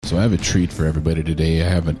So I have a treat for everybody today. I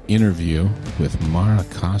have an interview with Mara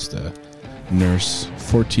Costa, nurse,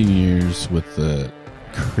 14 years with a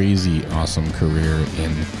crazy awesome career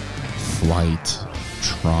in flight,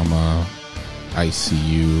 trauma,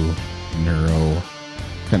 ICU, neuro,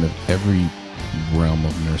 kind of every realm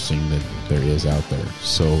of nursing that there is out there.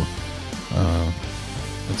 So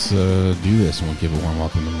let's do this, and we'll give a warm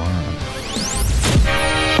welcome to Mara.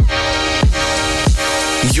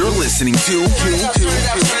 You're listening to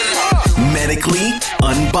Medically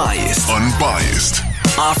Unbiased. Unbiased.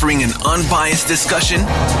 Offering an unbiased discussion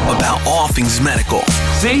about all things medical.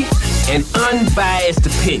 See? An unbiased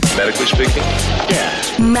opinion. Medically speaking?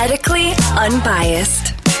 Yeah. Medically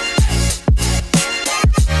Unbiased.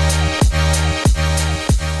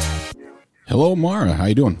 Hello, Mara. How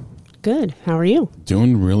you doing? Good. How are you?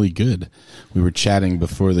 Doing really good. We were chatting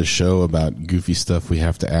before the show about goofy stuff we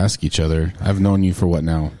have to ask each other. I've known you for what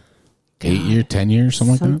now? 8 years, 10 years,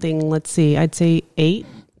 something like that? Let's see. I'd say 8,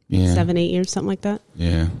 Yeah. 7, 8 years, something like that.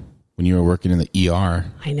 Yeah. When you were working in the ER.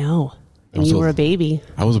 I know. And Also- you were a baby.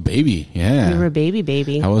 I was a baby, yeah. You were a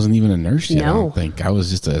baby. I wasn't even a nurse yet, I No. don't think. I was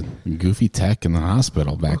just a goofy tech in the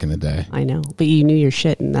hospital back in the day. I know. But you knew your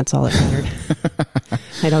shit, and that's all that mattered.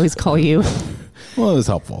 I'd always call you. Well, it was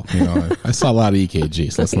helpful. You know, I saw a lot of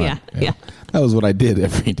EKGs. Let's not, Yeah. That was what I did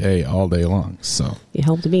every day, all day long. So You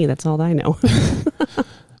helped me. That's all I know.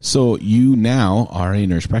 So you now are a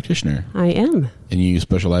nurse practitioner, I am. and you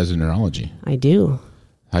specialize in neurology. I do.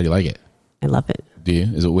 How do you like it? I love it. Do you?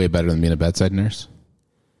 Is it way better than being a bedside nurse?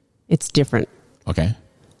 It's different. Okay.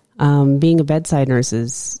 Being a bedside nurse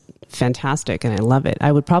is fantastic, and I love it.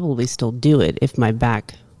 I would probably still do it if my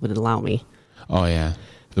back would allow me. Oh, yeah.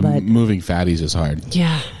 The But- moving fatties is hard.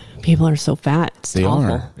 Yeah. People are so fat. It's They awful.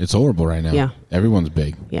 are. It's horrible right now. Yeah. Everyone's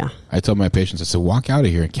big. Yeah. I tell my patients, I say, walk out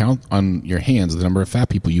of here and count on your hands the number of fat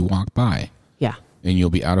people you walk by, Yeah. and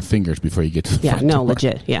you'll be out of fingers before you get to the Yeah. front No, door.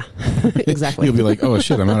 legit. Yeah. Exactly. You'll be like, oh,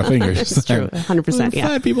 shit, I'm out of fingers. It's true. 100%. Yeah.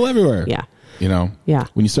 Fat people everywhere. Yeah. You know? Yeah.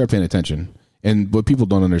 When you start paying attention. And what people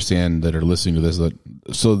don't understand that are listening to this,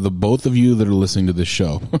 so the both of you that are listening to this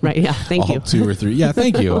show. Right. Yeah. Thank all you. 2 or 3. Yeah,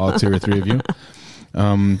 thank you. All 2 or 3 of you.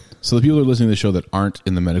 So the people that are listening to the show that aren't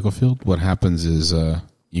in the medical field, what happens is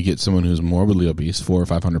you get someone who's morbidly obese, 400 or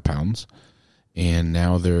 500 pounds, and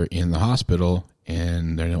now they're in the hospital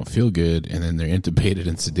and they don't feel good, and then they're intubated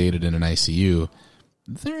and sedated in an ICU.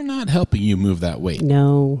 They're not helping you move that weight.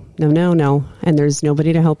 No. And there's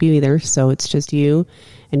nobody to help you either. So it's just you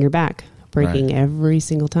and your back breaking Right. every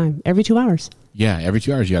single time, every 2 hours. Yeah, every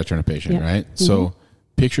 2 hours you got to turn a patient, Yep. right? So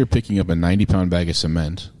picture picking up a 90-pound bag of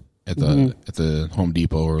cement at the Home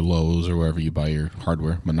Depot or Lowe's or wherever you buy your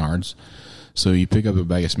hardware, Menards. So you pick up a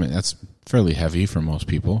bag of cement. That's fairly heavy for most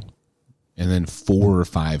people. And then 4 or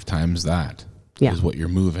 5 times that Yeah. is what you're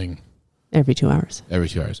moving Every 2 hours. every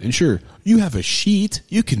 2 hours. And sure, you have a sheet.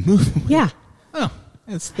 You can move. Yeah. Oh,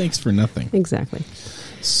 that's thanks for nothing. Exactly.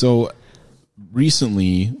 So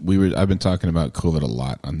recently, I've been talking about COVID a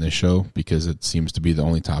lot on this show because it seems to be the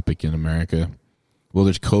only topic in America. Well,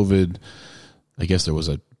 there's COVID. I guess there was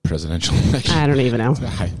a presidential election. I don't even know.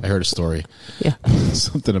 I heard a story. Yeah.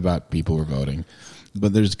 Something about people were voting.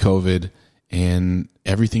 But there's COVID, and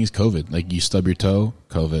everything's COVID. Like you stub your toe,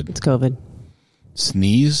 COVID. It's COVID.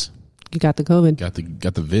 Sneeze, You got the COVID.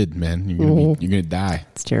 got the vid, man. You're gonna die.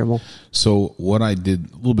 It's terrible. So what I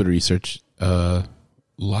did, a little bit of research, a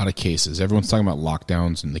lot of cases. Everyone's talking about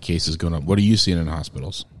lockdowns and the cases going up. What are you seeing in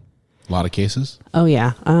hospitals? A lot of cases? Oh,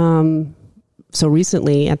 yeah. So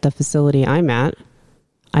recently at the facility I'm at,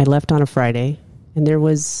 I left on a Friday, and there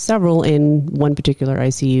was several in one particular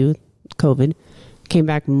ICU, COVID. Came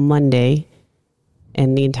back Monday,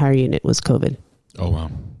 and the entire unit was COVID. Oh, wow.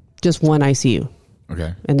 Just one ICU,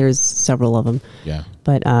 Okay. and there's several of them. Yeah.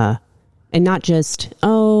 But, and not just,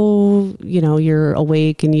 you're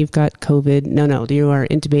awake and you've got COVID. No, you are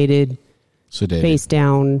intubated, Sedated. face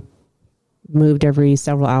down, moved every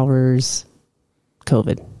several hours,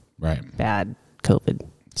 COVID. Right. Bad COVID.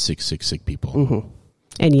 Sick people.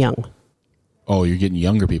 And young. Oh, you're getting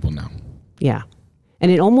younger people now. Yeah.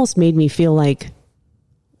 And it almost made me feel like,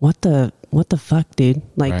 what the fuck, dude?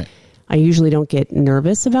 Like, Right. I usually don't get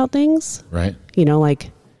nervous about things, Right?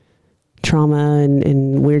 like trauma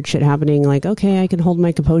and weird shit happening. Like, okay, I can hold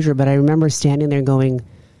my composure. But I remember standing there going,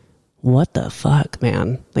 what the fuck,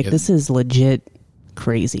 man? Like, Yeah. this is legit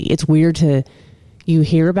crazy. It's weird you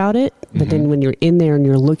hear about it, but then when you're in there and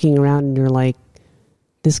you're looking around and you're like,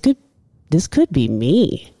 this could be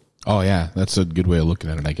me. Oh, yeah. That's a good way of looking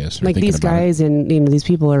at it, I guess. or Like thinking these about it. guys and these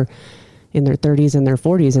people are in their 30s and their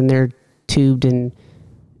 40s and they're tubed and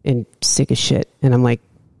sick as shit, and I'm like,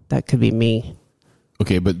 that could be me.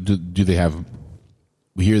 Okay, but do they have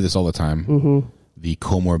we hear this all the time, the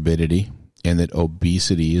comorbidity, and that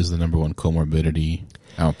obesity is the number one comorbidity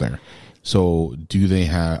out there. So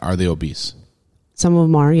are they obese? Some of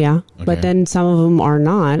them are, yeah. Okay. But then some of them are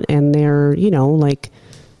not. And they're,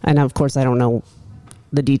 and of course I don't know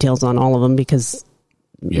the details on all of them because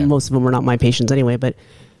most of them are not my patients anyway. But,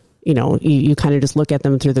 you kind of just look at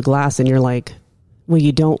them through the glass and you're like, well,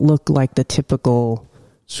 you don't look like the typical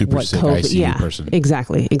super sick ICU person.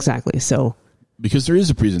 Exactly. So. Because there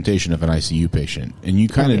is a presentation of an ICU patient and you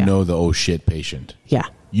kind of know the oh shit patient. Yeah.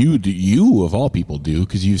 You of all people do,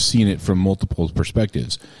 because you've seen it from multiple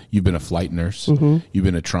perspectives. You've been a flight nurse. You've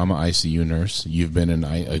been a trauma ICU nurse. You've been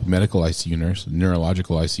a medical ICU nurse,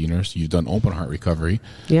 neurological ICU nurse. You've done open heart recovery.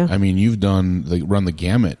 Yeah. I mean, you've run the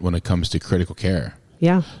gamut when it comes to critical care.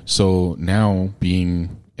 Yeah. So now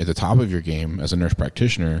being at the top of your game as a nurse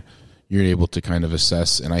practitioner, you're able to kind of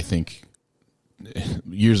assess. And I think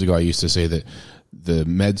years ago I used to say that the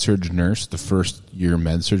med-surg nurse, the first year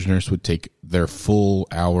med-surg nurse would take their full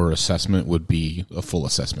hour assessment would be a full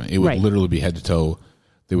assessment. It would literally be head to toe.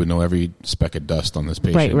 They would know every speck of dust on this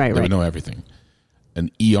patient. They would know everything.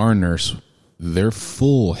 An ER nurse, their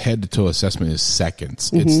full head to toe assessment is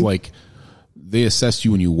seconds. It's like they assessed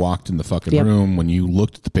you when you walked in the fucking room. When you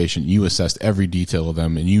looked at the patient, you assessed every detail of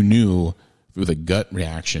them and you knew with a gut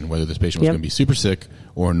reaction whether this patient was going to be super sick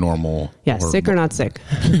or normal. Yeah, sick or not sick.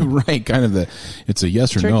 Right, kind of it's a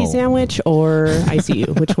yes or Turkey no. Turkey sandwich or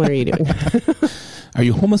ICU? Which one are you doing? Are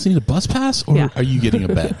you homeless and need a bus pass or are you getting a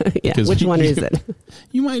bed? Which one is it?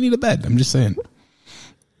 You might need a bed. I'm just saying.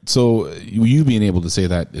 So you being able to say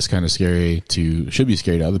that is kind of scary should be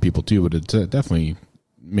scary to other people too, but it definitely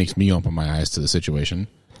makes me open my eyes to the situation.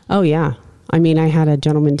 Oh, yeah. I mean, I had a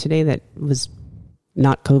gentleman today that was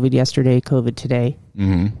not COVID yesterday, COVID today,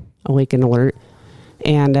 awake and alert.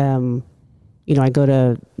 And, I go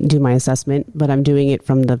to do my assessment, but I'm doing it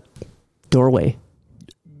from the doorway.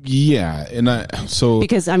 Yeah. And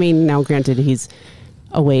because, now granted, he's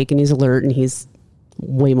awake and he's alert and he's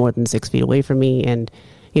way more than 6 feet away from me. And,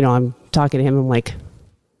 I'm talking to him. I'm like,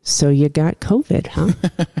 so you got COVID, huh?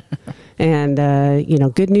 And,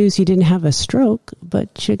 good news, you didn't have a stroke,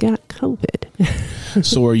 but you got COVID.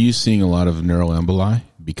 So are you seeing a lot of neuroemboli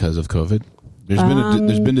because of COVID? There's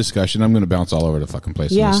been discussion. I'm going to bounce all over the fucking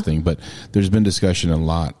place on this thing, but there's been discussion a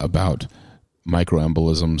lot about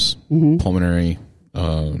microembolisms, pulmonary,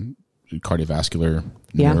 cardiovascular,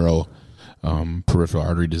 neuro, peripheral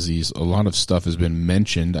artery disease. A lot of stuff has been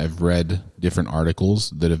mentioned. I've read different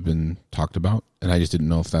articles that have been talked about, and I just didn't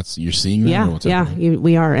know if you're seeing that. Or what's happening.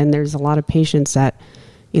 We are. And there's a lot of patients that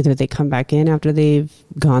either they come back in after they've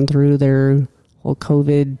gone through their whole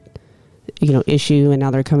COVID issue, and now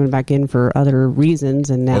they're coming back in for other reasons,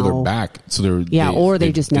 and now they're back. So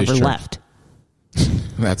they just never left.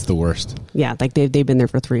 That's the worst. Yeah, like they've been there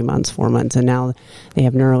for 3 months, 4 months, and now they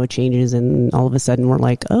have neuro changes, and all of a sudden we're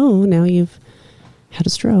like, oh, now you've had a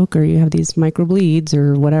stroke or you have these microbleeds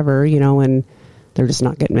or whatever, and they're just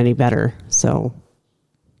not getting any better. So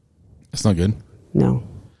that's not good. No.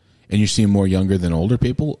 And you're seeing more younger than older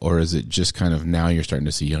people, or is it just kind of now you're starting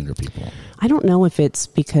to see younger people? I don't know if it's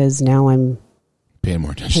because now I'm paying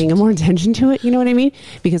more attention to it. You know what I mean?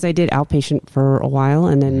 Because I did outpatient for a while,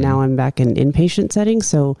 and then now I'm back in inpatient setting.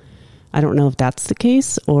 So I don't know if that's the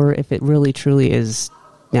case, or if it really truly is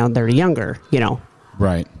now they're younger.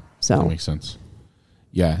 Right. So that makes sense.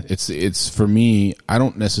 Yeah, it's for me. I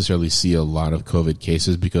don't necessarily see a lot of COVID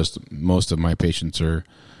cases because most of my patients are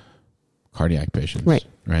cardiac patients,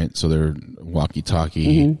 right? So they're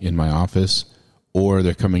walkie-talkie in my office, or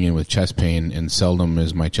they're coming in with chest pain, and seldom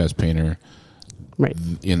is my chest painer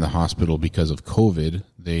in the hospital because of COVID.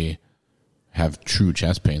 They have true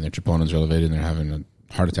chest pain. Their troponins are elevated, and they're having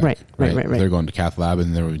a heart attack. Right. They're going to cath lab,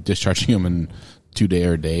 and they're discharging them in 2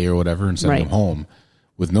 day or whatever, and sending them home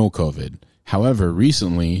with no COVID. However,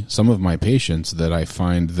 recently, some of my patients that I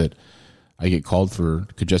find that I get called for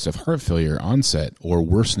congestive heart failure onset or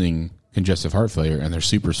worsening congestive heart failure, and they're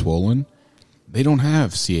super swollen, they don't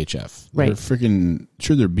have CHF. They're freaking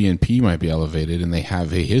sure their BNP might be elevated, and they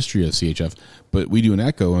have a history of CHF, but we do an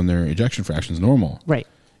echo, and their ejection fraction is normal. Right.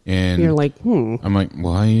 And you're like, I'm like,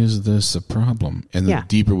 why is this a problem? And the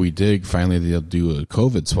deeper we dig, finally they'll do a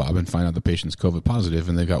COVID swab and find out the patient's COVID positive,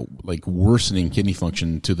 and they've got like worsening kidney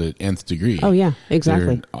function to the nth degree. Oh yeah,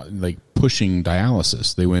 exactly. They're like pushing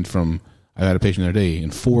dialysis. They went from, I had a patient the other day,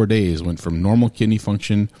 in 4 days went from normal kidney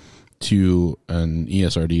function to an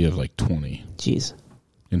ESRD of like 20. Jeez.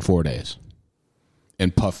 In 4 days.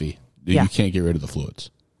 And puffy. You can't get rid of the fluids.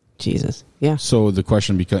 Jesus. Yeah. So the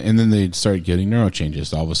question becomes, and then they start getting neuro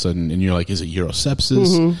changes all of a sudden, and you're like, is it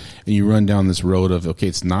urosepsis? And you run down this road of, okay,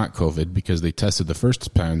 it's not COVID because they tested the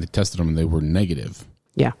first time, they tested them and they were negative.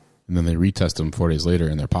 Yeah. And then they retest them 4 days later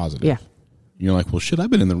and they're positive. Yeah. You're like, well, shit, I've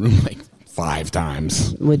been in the room like 5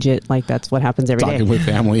 times. Legit, like that's what happens every day. Talking with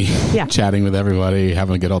family, Yeah. chatting with everybody,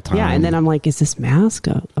 having a good old time. Yeah, and then I'm like, is this mask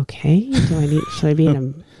okay? Should I be in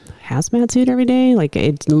a hazmat suit every day? Like,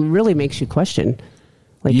 it really makes you question.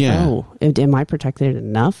 Like, Yeah. am I protected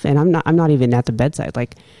enough? And I'm not even at the bedside.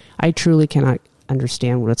 Like, I truly cannot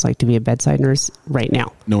understand what it's like to be a bedside nurse right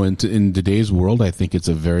now. No, in today's world, I think it's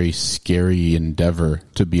a very scary endeavor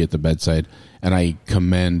to be at the bedside. And I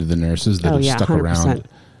commend the nurses that have stuck 100%. around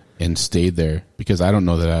and stayed there, because I don't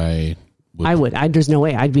know that I would. There's no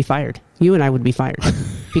way. I'd be fired. You and I would be fired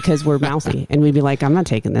because we're mouthy. And we'd be like, I'm not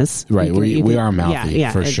taking this. Right. We are mouthy,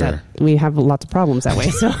 for sure. We have lots of problems that way.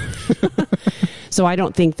 So, so I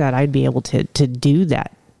don't think that I'd be able to do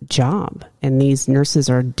that job. And these nurses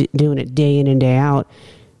are doing it day in and day out,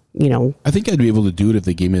 you know. I think I'd be able to do it if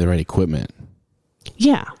they gave me the right equipment.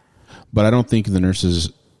 Yeah. But I don't think the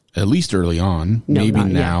nurses, at least early on, maybe not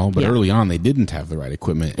yet. now, but Yeah. early on, they didn't have the right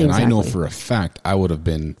equipment. And I know Exactly. for a fact I would have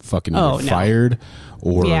been fucking Oh, either no. fired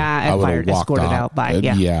or I would fired, have walked escorted off. out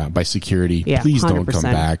by, by security. Yeah, Please don't come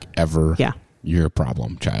 100%. back ever. Yeah. You're a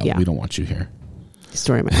problem, child. Yeah. We don't want you here.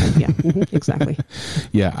 Story of my life. Yeah, exactly.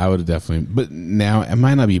 Yeah, I would have definitely. But now, it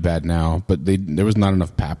might not be bad now, but there was not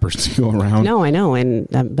enough pappers to go around. No, I know. And,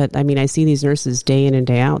 but I mean, I see these nurses day in and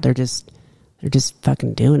day out. They're just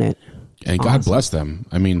fucking doing it. And God bless them.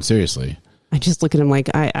 I mean, seriously. I just look at them like,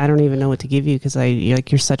 I don't even know what to give you because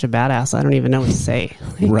you're such a badass. I don't even know what to say.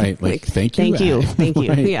 Right. Like, thank you. Thank you.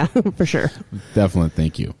 Right. Yeah, for sure. Definitely.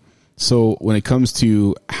 Thank you. So when it comes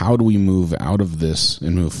to how do we move out of this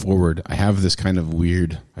and move forward, I have this kind of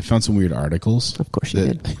I found some weird articles. Of course you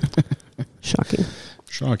did. Shocking.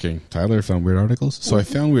 Shocking. Tyler found weird articles. So I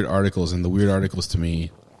found weird articles, and the weird articles to me,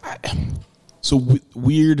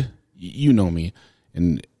 weird, you know me,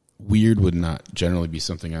 and weird would not generally be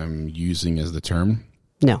something I'm using as the term.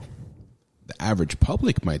 No. The average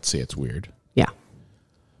public might say it's weird. Yeah.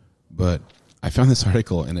 But I found this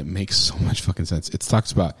article and it makes so much fucking sense. It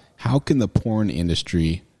talks about how can the porn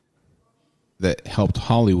industry that helped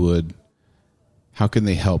Hollywood, how can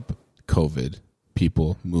they help COVID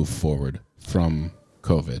people move forward from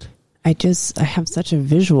COVID? I have such a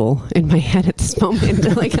visual in my head at this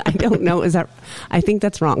moment. Like, I don't know. I think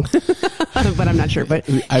that's wrong, but I'm not sure. But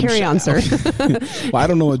carry on, sir. Well, I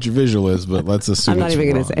don't know what your visual is, but let's assume I'm not even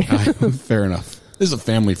going to say. Fair enough. This is a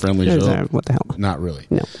family-friendly show. What the hell? Not really.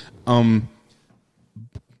 No.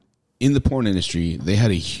 In the porn industry, they had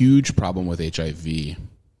a huge problem with HIV.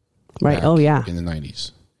 Right. back Oh, yeah. in the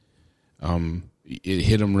 90s. It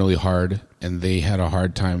hit them really hard, and they had a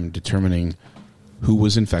hard time determining who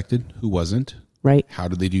was infected, who wasn't. Right. How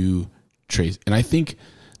did they do trace? And I think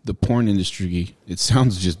the porn industry, it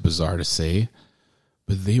sounds just bizarre to say,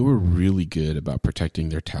 but they were really good about protecting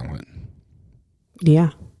their talent.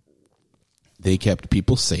 Yeah. They kept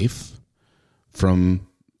people safe from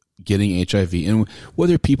getting HIV. And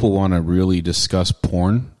whether people want to really discuss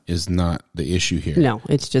porn is not the issue here. No,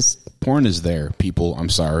 it's just Porn is there. People, I'm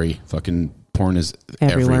sorry, fucking porn is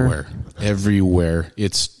Everywhere. everywhere.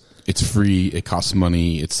 It's free. It costs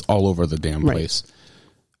money. It's all over the damn Right. place.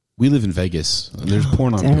 We live in Vegas. There's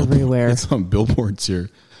porn on everywhere. It's on billboards here.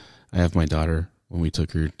 I have my daughter. When we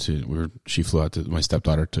took her she flew out to, my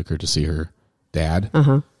stepdaughter took her to see her dad.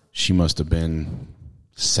 She must have been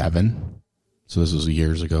 7. So this was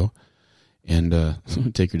years ago. And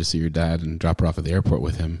take her to see her dad and drop her off at the airport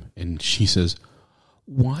with him. And she says,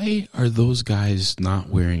 "Why are those guys not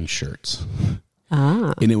wearing shirts?"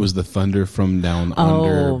 And it was the Thunder from Down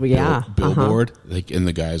Under billboard. Like, and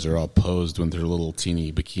the guys are all posed with their little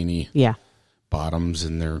teeny bikini bottoms,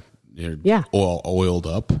 and they're all oiled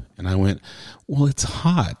up. And I went, well, it's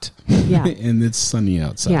hot. Yeah. And it's sunny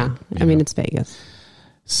outside. Yeah. I mean, it's Vegas.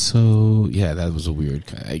 So, yeah, that was a weird.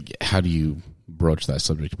 How do you broach that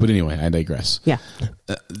subject? But anyway, I digress. Yeah.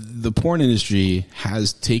 The porn industry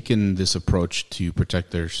has taken this approach to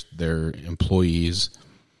protect their employees,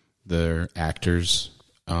 their actors,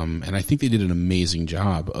 and I think they did an amazing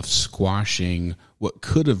job of squashing what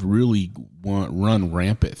could have really run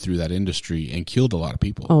rampant through that industry and killed a lot of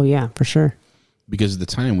people. Oh, yeah, for sure. Because at the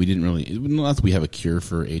time, we didn't really, not that we have a cure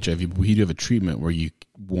for HIV, but we do have a treatment where you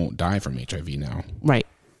won't die from HIV now. Right.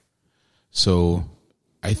 So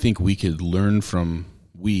I think we could learn from,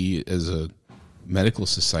 we as a medical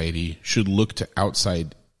society should look to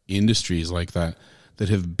outside industries like that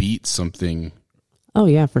have beat something. Oh,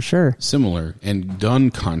 yeah, for sure. Similar and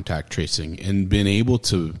done contact tracing and been able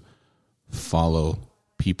to follow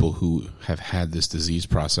people who have had this disease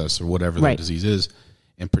process or whatever Right. that disease is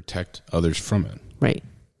and protect others from it. Right.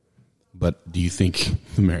 But do you think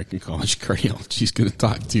the American College of Cardiology is going to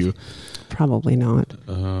talk to Probably not.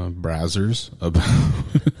 Brazzers about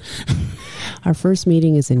Our first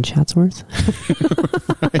meeting is in Chatsworth.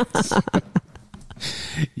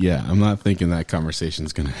 Yeah, I'm not thinking that conversation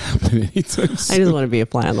is going to happen anytime soon. I just want to be a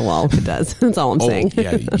fly on the wall if it does. That's all I'm saying.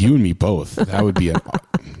 Yeah, you and me both. That would be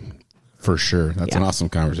for sure. That's an Yeah. awesome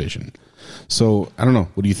conversation. So I don't know.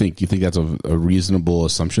 What do you think? Do you think that's a reasonable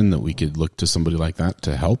assumption that we could look to somebody like that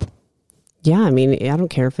to help? Yeah, I mean, I don't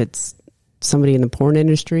care if it's somebody in the porn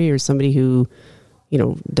industry or somebody who,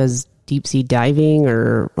 does deep sea diving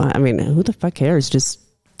or, I mean, who the fuck cares? Just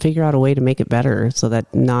figure out a way to make it better so that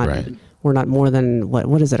Right. we're not more than,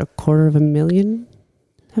 what is it, 250,000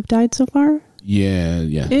 have died so far? Yeah.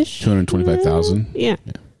 Ish. 225,000. Yeah.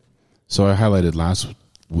 So I highlighted last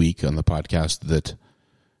week on the podcast that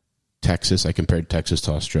Texas, I compared Texas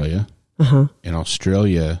to Australia. Uh-huh. And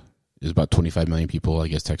Australia is about 25 million people. I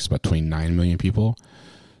guess Texas is about 29 million people.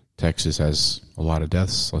 Texas has a lot of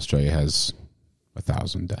deaths. Australia has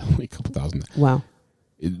 1,000 deaths, a couple thousand. Wow.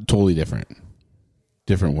 Totally different.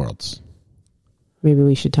 Different worlds. Maybe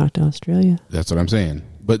we should talk to Australia. That's what I'm saying.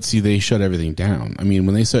 But see, they shut everything down. I mean,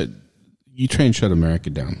 when they said, you try and shut America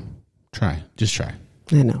down, just try.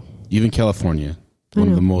 I know. Even California, one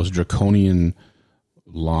of the most draconian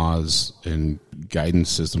laws and guidance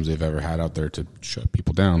systems they've ever had out there to shut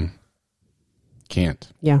people down, can't.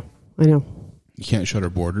 Yeah, I know. You can't shut our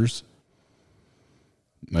borders,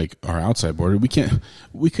 like our outside border.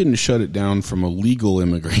 We couldn't shut it down from illegal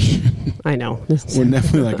immigration. I know. We're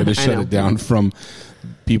definitely not going to I shut know. it down from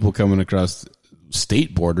people coming across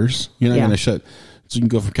state borders. You're not Yeah. going to shut. So you can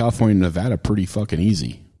go from California to Nevada pretty fucking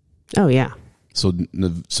easy. Oh, yeah. So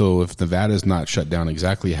if Nevada's not shut down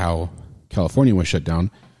exactly how California was shut down,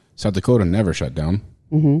 South Dakota never shut down.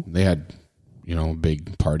 Mm-hmm. They had, a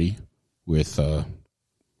big party with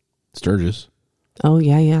Sturgis. Oh,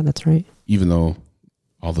 yeah, that's right. Even though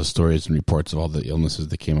all the stories and reports of all the illnesses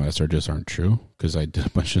that came out of Sturgis aren't true, because I did a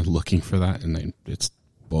bunch of looking for that, and it's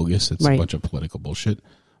bogus. It's Right. a bunch of political bullshit.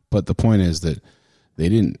 But the point is that they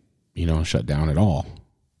didn't, shut down at all.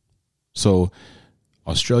 So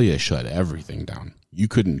Australia shut everything down. You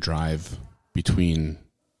couldn't drive between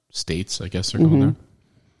states, I guess they're called there.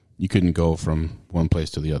 You couldn't go from one place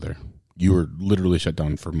to the other. You were literally shut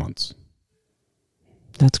down for months.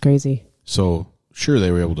 That's crazy. So sure,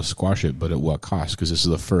 they were able to squash it, but at what cost? Because this is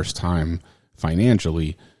the first time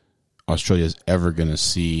financially Australia is ever going to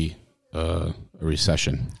see a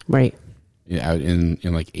recession. Right. In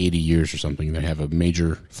like 80 years or something, they have a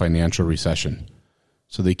major financial recession.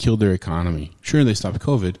 So they killed their economy. Sure, they stopped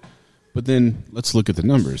COVID, but then let's look at the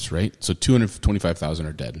numbers, right? So 225,000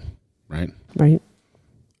 are dead, right? Right.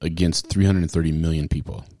 Against 330 million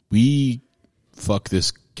people. We fuck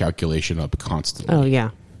this calculation up constantly. Oh, yeah.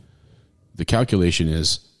 The calculation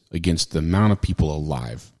is against the amount of people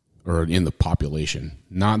alive or in the population,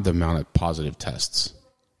 not the amount of positive tests.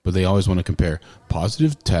 But they always want to compare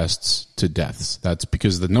positive tests to deaths. That's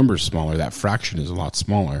because the number's smaller. That fraction is a lot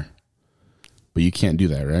smaller. But you can't do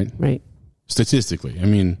that, right? Right. Statistically. I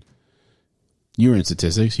mean, you were in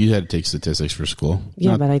statistics. You had to take statistics for school.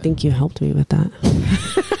 Yeah, but I think you helped me with that.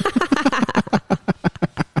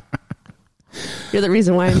 You're the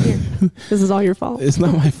reason why I'm here. This is all your fault. It's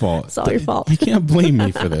not my fault. It's all your fault. You can't blame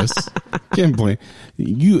me for this. Can't blame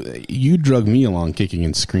you. You drug me along kicking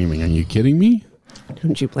and screaming. Are you kidding me?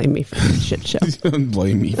 Don't you blame me for this shit show. Don't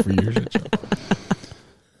blame me for your shit show.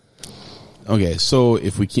 Okay, so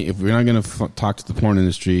if we're not going to talk to the porn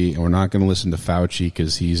industry and we're not going to listen to Fauci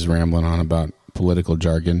because he's rambling on about political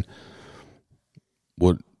jargon,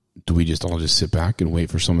 what do we just all sit back and wait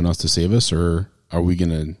for someone else to save us, or are we going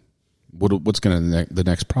to? What's going to the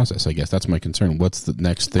next process? I guess that's my concern. What's the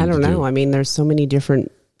next thing? I don't know. Do? I mean, there's so many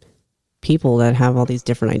different people that have all these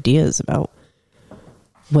different ideas about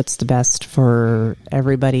what's the best for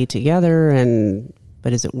everybody together,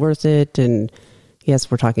 but is it worth it? And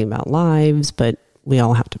yes, we're talking about lives, but we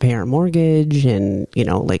all have to pay our mortgage, and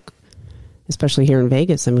especially here in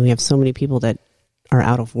Vegas, I mean, we have so many people that are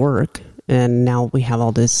out of work, and now we have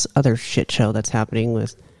all this other shit show that's happening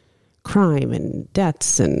with crime and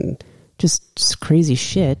deaths and just crazy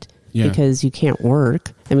shit because you can't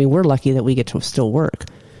work. I mean, we're lucky that we get to still work,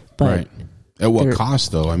 but right. At what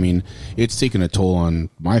cost, though? I mean, it's taking a toll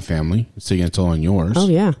on my family. It's taking a toll on yours. Oh,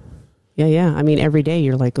 yeah. Yeah. I mean, every day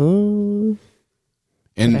you're like, oh,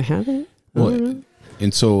 and did I have it? Well,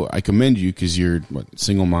 and so I commend you because you're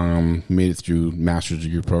single mom, made it through master's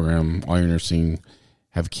degree program, all your nursing,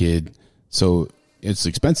 have a kid. So it's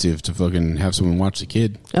expensive to fucking have someone watch the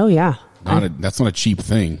kid. Oh, yeah. That's not a cheap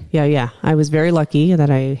thing. Yeah. I was very lucky that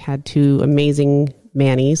I had 2 amazing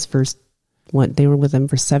Mannies for they were with them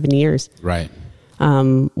for 7 years. Right.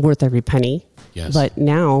 Worth every penny. Yes. But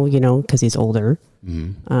now, because he's older,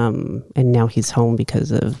 and now he's home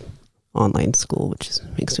because of online school, which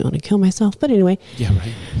makes me want to kill myself. But anyway, yeah,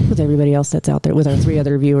 right. With everybody else that's out there, with our 3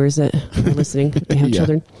 other viewers that are listening, they have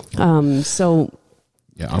children. So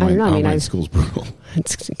yeah, online school's brutal.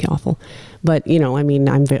 It's awful. But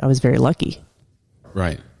I was very lucky.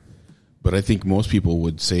 Right. But I think most people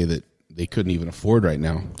would say that they couldn't even afford right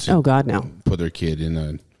now. Oh God, no. Put their kid in a.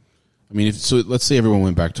 I mean, let's say everyone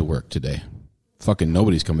went back to work today. Fucking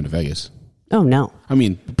nobody's coming to Vegas. Oh no. I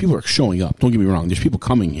mean, people are showing up. Don't get me wrong. There's people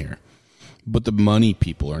coming here. But the money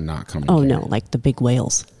people are not coming. Oh here. no, like the big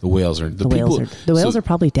whales. The whales are the whales are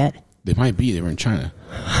probably dead. They might be. They were in China.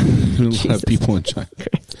 There's a lot of people in China.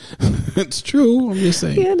 It's true. I'm just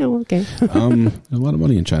saying. Yeah, no, okay. There's a lot of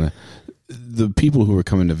money in China. The people who were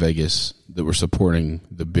coming to Vegas that were supporting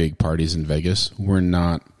the big parties in Vegas were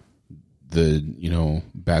not the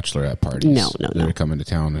bachelorette parties. No. That are coming to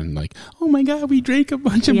town and like, oh my God, we drank a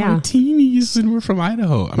bunch of martinis and we're from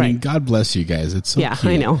Idaho. I mean, God bless you guys. It's so cute.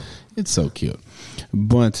 I know. It's so cute.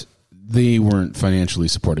 But they weren't financially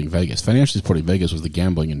supporting Vegas. Financially supporting Vegas was the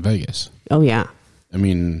gambling in Vegas. Oh, yeah. I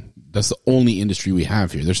mean, that's the only industry we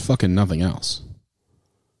have here. There's fucking nothing else.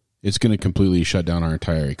 It's going to completely shut down our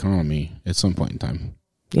entire economy at some point in time.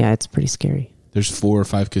 Yeah, it's pretty scary. There's 4 or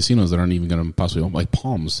 5 casinos that aren't even going to possibly open. Like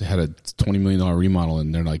Palms had a $20 million remodel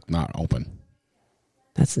and they're like not open.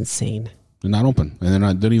 That's insane. They're not open. And they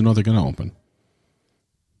don't even know they're going to open.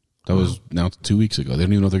 That was now 2 weeks ago. They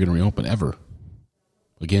don't even know if they're going to reopen ever.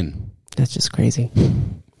 Again. That's just crazy.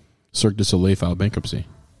 Cirque du Soleil filed bankruptcy.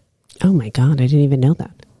 Oh my God, I didn't even know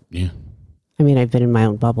that. Yeah. I mean, I've been in my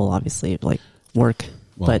own bubble, obviously, of like work,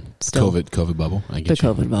 but still. COVID bubble. I get the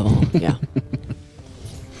COVID bubble, yeah.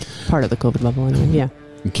 Part of the COVID bubble, anyway, yeah.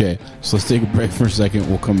 Okay, so let's take a break for a second.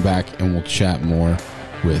 We'll come back and we'll chat more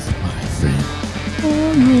with my friend.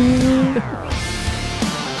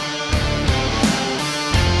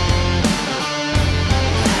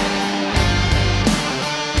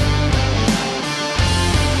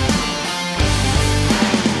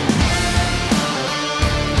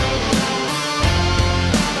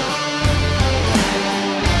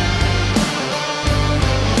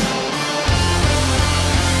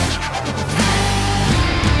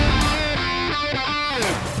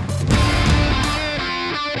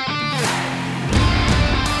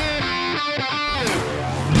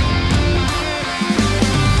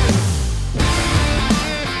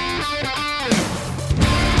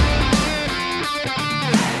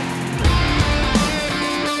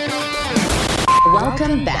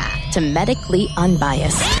 Welcome back to Medically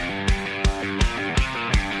Unbiased.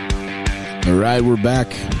 All right, we're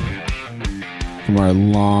back from our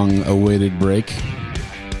long-awaited break.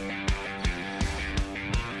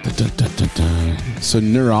 So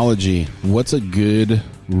neurology, what's a good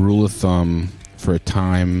rule of thumb for a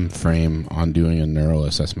time frame on doing a neuro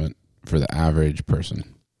assessment for the average person?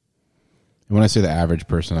 And when I say the average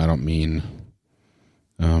person, I don't mean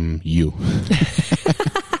you.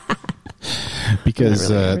 Because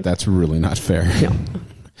really that's really not fair. No.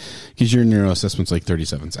 Because your neuro assessment's like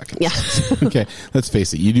 37 seconds. Yeah. Okay, let's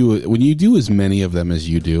face it. When you do as many of them as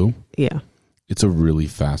you do, yeah, it's a really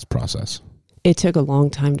fast process. It took a long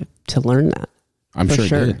time to learn that. I'm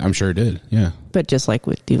sure it did. Yeah. But just like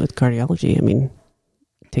with cardiology, I mean,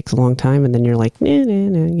 it takes a long time, and then you're like, nah,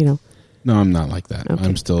 No, I'm not like that. Okay.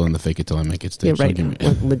 I'm still in the fake it till I make it stage. Yeah, right.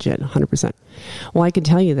 Like legit, 100%. Well, I can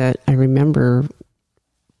tell you that I remember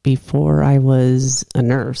before I was a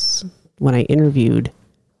nurse, when I interviewed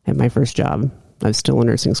at my first job, I was still in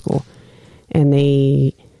nursing school, and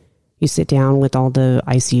you sit down with all the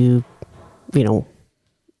ICU,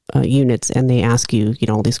 units, and they ask you,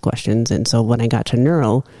 all these questions. And so when I got to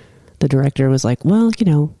neuro, the director was like, well,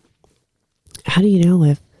 how do you know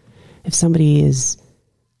if somebody is,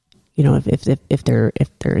 if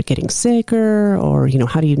they're getting sicker, or,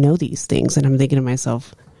 how do you know these things? And I'm thinking to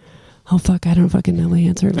myself, oh, fuck, I don't fucking know the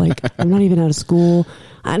answer. Like, I'm not even out of school.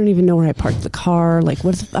 I don't even know where I parked the car. Like,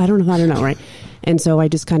 I don't know, right? And so I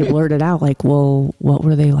just kind of blurted out, like, well, what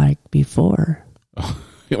were they like before?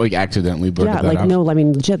 Like, accidentally blurted that out? No, I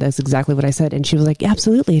mean, legit, that's exactly what I said. And she was like,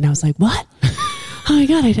 absolutely. And I was like, what? Oh, my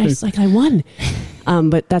God, I won.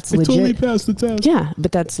 But that's legit. Totally passed the test. Yeah,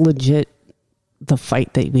 but that's legit the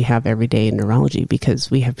fight that we have every day in neurology, because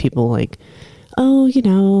we have people like, oh,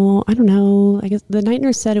 I don't know. I guess the night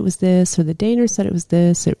nurse said it was this, or the day nurse said it was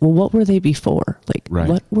this. Well, what were they before? Like, right.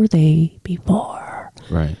 What were they before?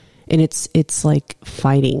 Right. And it's like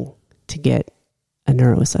fighting to get a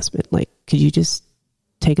neuro assessment. Like, could you just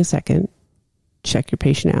take a second, check your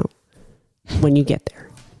patient out when you get there?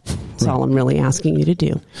 That's all I'm really asking you to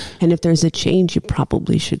do. And if there's a change, you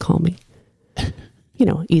probably should call me. You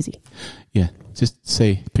know, easy. Yeah. Just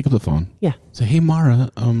say, pick up the phone. Yeah. Say, hey, Mara,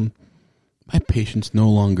 my patient's no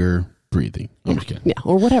longer breathing. I'm just kidding. Yeah.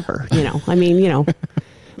 Or whatever, you know. I mean, you know,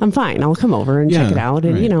 I'm fine. I'll come over and check it out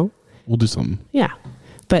and, right. you know. We'll do something. Yeah.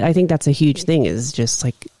 But I think that's a huge thing is just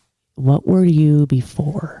like, what were you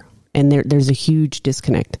before? And there's a huge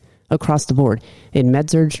disconnect across the board in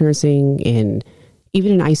med-surg nursing,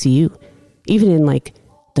 even in ICU, even in like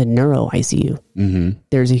the neuro ICU. Mm-hmm.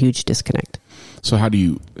 There's a huge disconnect. So how do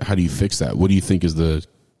you fix that? What do you think is the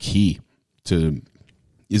key to?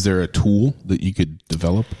 Is there a tool that you could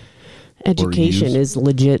develop? Education is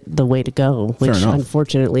legit the way to go, which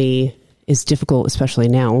unfortunately is difficult, especially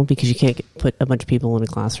now because you can't put a bunch of people in a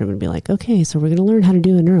classroom and be like, okay, so we're going to learn how to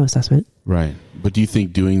do a neuro assessment. Right. But do you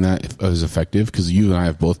think doing that is effective? Because you and I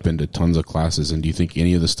have both been to tons of classes, and do you think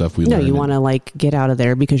any of the stuff we learned? No, you want to like get out of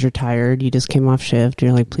there because you're tired. You just came off shift.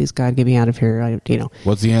 You're like, please God, get me out of here. You know.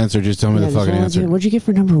 What's the answer? Just tell me the fucking answer. What'd you get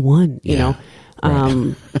for number one? You know.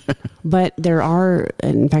 Right. But there are,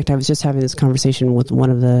 in fact, I was just having this conversation with one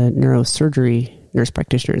of the neurosurgery nurse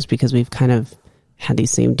practitioners because we've kind of had these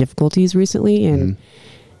same difficulties recently. And,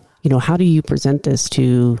 you know, how do you present this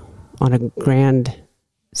on a grand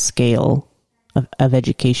scale of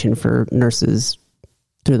education for nurses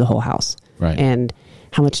through the whole house? Right. And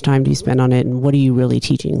how much time do you spend on it? And what are you really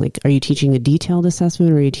teaching? Like, are you teaching a detailed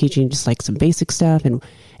assessment or are you teaching just like some basic stuff? And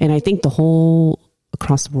I think the whole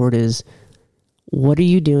across the board is, what are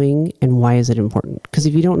you doing and why is it important? Because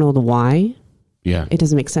if you don't know the why, it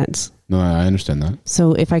doesn't make sense. No, I understand that.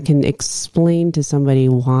 So if I can explain to somebody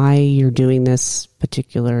why you're doing this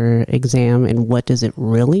particular exam and what does it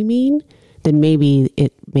really mean, then maybe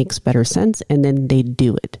it makes better sense and then they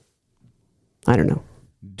do it. I don't know.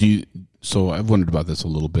 So I've wondered about this a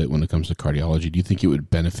little bit when it comes to cardiology. Do you think it would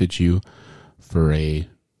benefit you for a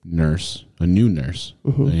nurse, a new nurse, a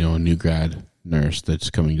new grad nurse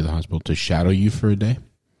that's coming to the hospital to shadow you for a day?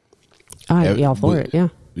 All for it, yeah.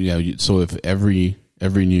 Yeah, so if every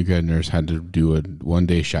new grad nurse had to do a 1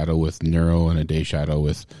 day shadow with neuro and a day shadow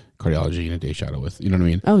with cardiology and a day shadow with, you know what I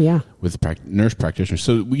mean? Oh, yeah. With nurse practitioners.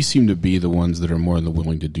 So we seem to be the ones that are more than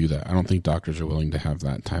willing to do that. I don't think doctors are willing to have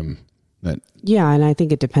that time. Yeah, and I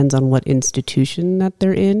think it depends on what institution that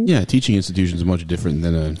they're in. Yeah, teaching institutions are much different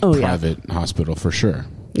than a private hospital for sure.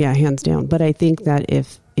 Yeah, hands down. But I think that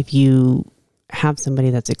if you have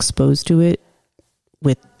somebody that's exposed to it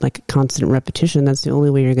with like constant repetition, that's the only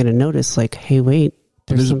way you're going to notice like, hey, wait,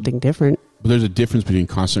 there's something different. But there's a difference between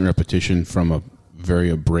constant repetition from a very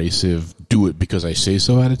abrasive do it because I say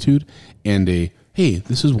so attitude and a hey,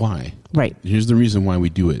 this is why. Right. Here's the reason why we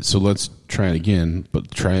do it. So let's try it again,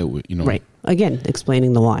 but try it, Right. Again,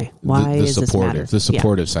 explaining the why. Why the is this matter? The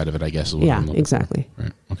supportive side of it, I guess, is what I'm looking exactly. for.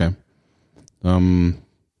 Right. Okay.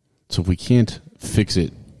 So if we can't fix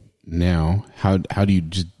it now, how do you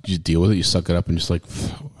just deal with it? You suck it up and just like,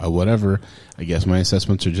 whatever. I guess my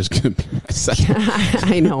assessments are just going to be my assessments.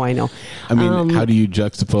 I know. I mean, how do you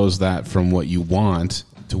juxtapose that from what you want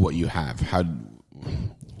to what you have?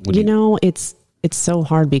 It's so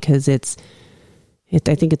hard because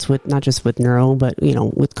I think it's with not just with neuro, but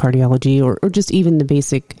with cardiology or just even the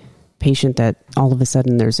basic patient that all of a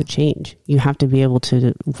sudden there's a change. You have to be able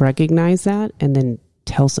to recognize that and then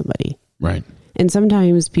tell somebody. Right. And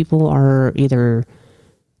sometimes people are either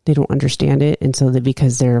they don't understand it, and so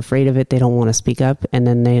because they're afraid of it, they don't want to speak up, and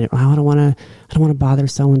then I don't want to bother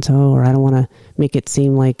so and so, or I don't want to make it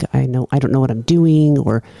seem like I don't know what I'm doing,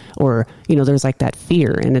 or there's like that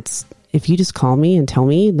fear, and it's if you just call me and tell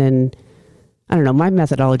me, then I don't know. My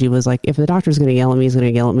methodology was like, if the doctor's going to yell at me, he's going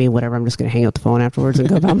to yell at me, whatever. I'm just going to hang up the phone afterwards and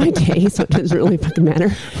go about my day. So it doesn't really fucking matter.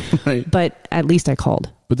 Right. But at least I called.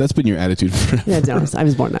 But that's been your attitude forever. Yeah, no, I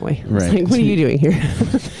was born that way. Right. Like, what are you doing here?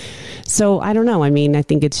 So I don't know. I mean, I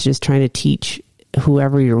think it's just trying to teach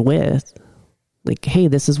whoever you're with, like, hey,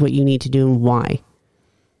 this is what you need to do and why.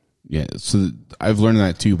 Yeah. So I've learned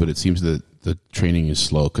that too, but it seems that the training is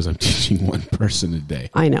slow because I'm teaching one person a day.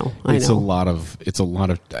 I know. It's a lot of,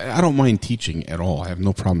 I don't mind teaching at all. I have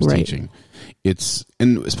no problems teaching.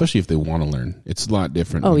 And especially if they want to learn, it's a lot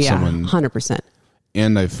different. Oh yeah. 100%.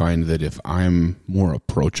 And I find that if I'm more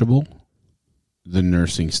approachable, the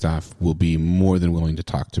nursing staff will be more than willing to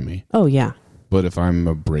talk to me. Oh yeah. But if I'm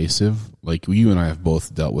abrasive, like you and I have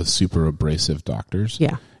both dealt with super abrasive doctors.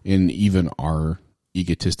 Yeah. And even our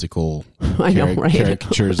egotistical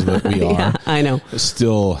caricatures that we are, yeah, I know,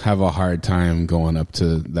 still have a hard time going up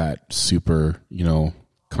to that super,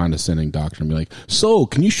 condescending doctor and be like, so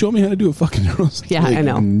can you show me how to do a fucking neuropsych? Yeah, like, I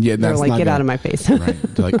know. Yeah, They're that's like, not get gonna, out of my face. Right.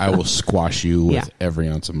 They're like, I will squash you with Yeah. every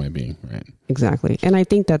ounce of my being. Right. Exactly. And I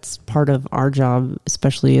think that's part of our job,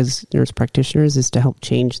 especially as nurse practitioners, is to help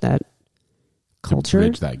change that culture. To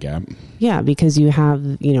bridge that gap. Yeah, because you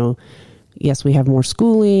have, yes, we have more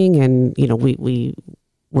schooling, and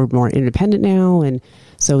we're more independent now. And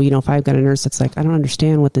so, if I've got a nurse that's like, I don't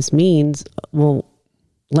understand what this means, well,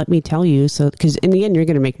 let me tell you. So, because in the end, you're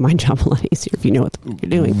going to make my job a lot easier if you know what the fuck you're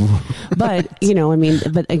doing. But,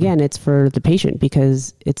 but again, it's for the patient,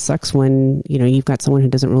 because it sucks when, you've got someone who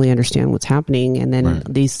doesn't really understand what's happening. And then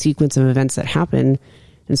these sequence of events that happen, and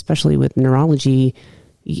especially with neurology,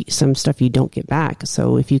 some stuff you don't get back.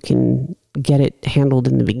 So if you can get it handled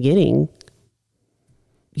in the beginning,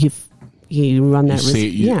 you run that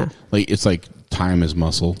risk. Like, it's like time is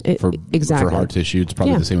muscle for heart tissue. It's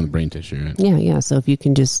probably the same with brain tissue. Right? Yeah. So if you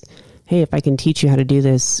can just, hey, if I can teach you how to do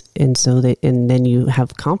this, and then you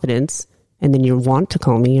have confidence, and then you want to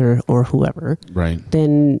call me or whoever, right?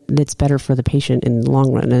 Then it's better for the patient in the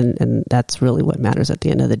long run, and that's really what matters at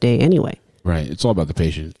the end of the day, anyway. Right. It's all about the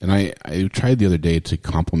patient. And I tried the other day to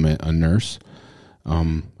compliment a nurse.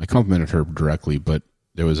 I complimented her directly, but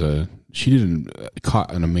she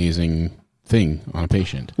caught an amazing thing on a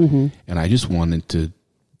patient. Mm-hmm. And I just wanted to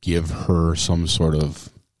give her some sort of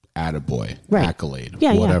attaboy, accolade,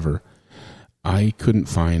 whatever. Yeah. I couldn't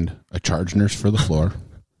find a charge nurse for the floor.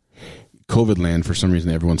 COVID land, for some reason,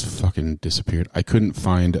 everyone's fucking disappeared. I couldn't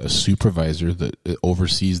find a supervisor that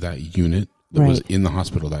oversees that unit that was in the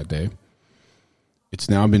hospital that day. It's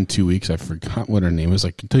now been 2 weeks. I forgot what her name is.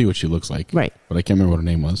 I can tell you what she looks like. Right. But I can't remember what her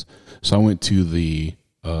name was. So I went to the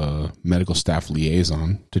medical staff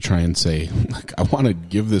liaison to try and say, like, I want to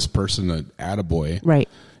give this person an attaboy. Right.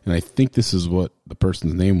 And I think this is what the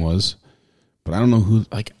person's name was. But I don't know who,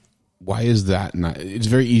 like, why is that not? It's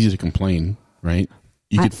very easy to complain, right?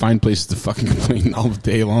 You could find places to fucking complain all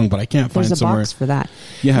day long, but I can't find somewhere. There's a box for that.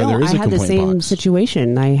 Yeah, there is a complaint box. I had the same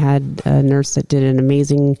situation. I had a nurse that did an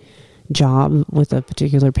amazing job with a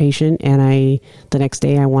particular patient, and the next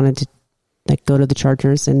day I wanted to go to the charge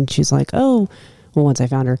nurse, and she's like, once I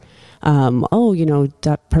found her,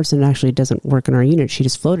 that person actually doesn't work in our unit. She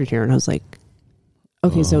just floated here. And I was like,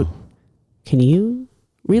 okay, so can you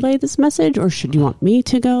relay this message, or should you want me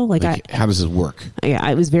to go? How does this work? Yeah,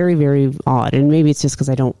 it was very, very odd, and maybe it's just because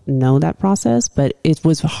I don't know that process, but it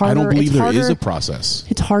was harder. I don't believe there is a process.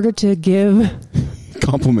 It's harder to give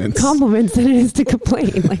compliments than it is to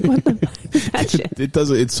complain. Like, what the fuck is that shit? It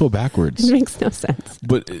doesn't. It's so backwards. It makes no sense.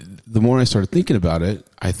 But the more I started thinking about it,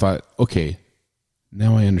 I thought, okay,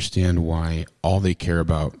 now I understand why all they care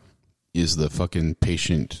about is the fucking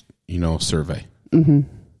patient, survey. Mm-hmm.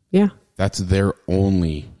 Yeah. That's the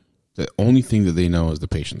only thing that they know is the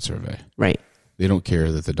patient survey. Right. They don't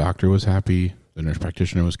care that the doctor was happy, the nurse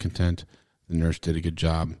practitioner was content, the nurse did a good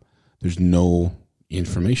job. There's no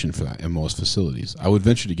information for that in most facilities. I would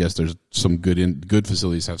venture to guess there's some good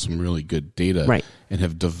facilities have some really good data and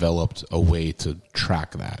have developed a way to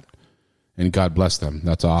track that. And God bless them.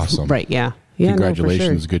 That's awesome. Right, yeah. Congratulations,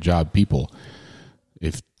 no, for sure. Good job, people.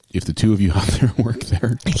 If the two of you out there work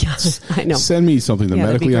there, I know. Send me something to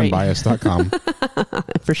medicallyunbiased.com.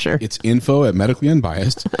 For sure. It's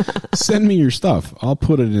info@medicallyunbiased. Send me your stuff. I'll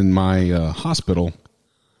put it in my hospital.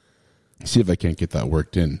 See if I can't get that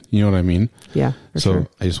worked in. You know what I mean? Yeah. So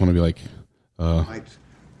I just want to be like,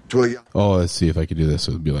 let's see if I could do this.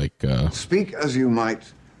 It would be like, speak as you might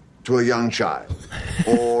to a young child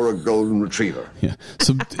or a golden retriever. Yeah.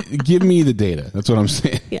 So give me the data. That's what I'm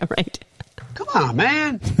saying. Yeah, right. Come on,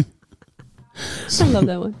 man. I love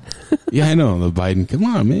that one. Yeah, I know. The Biden, come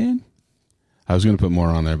on, man. I was going to put more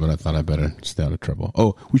on there, but I thought I better stay out of trouble.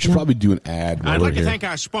 Oh, we should probably do an ad. I'd like to thank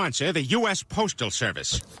our sponsor, the U.S. Postal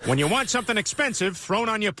Service. When you want something expensive thrown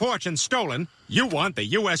on your porch and stolen, you want the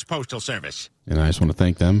U.S. Postal Service. And I just want to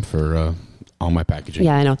thank them for all my packaging.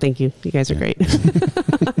 Yeah, I know. Thank you. You guys are great.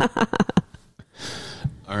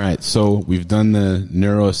 All right. So we've done the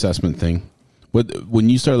neuro assessment thing. When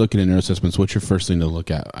you start looking at neuro assessments, what's your first thing to look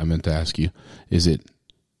at? I meant to ask you. Do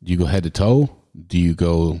you go head to toe? Do you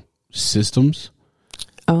go systems?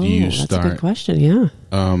 Oh, that's a good question. Yeah.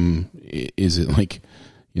 Is it like,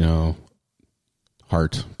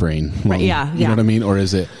 heart, brain, lung? Right, yeah. You know what I mean? Or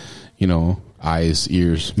is it, eyes,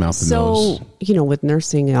 ears, mouth, and nose? So, with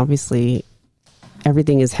nursing, obviously,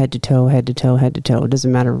 everything is head to toe, head to toe, head to toe. It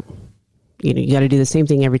doesn't matter. You got to do the same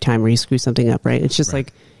thing every time or you screw something up, right? It's just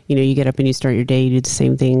like, you get up and you start your day, you do the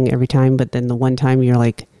same thing every time, but then the one time you're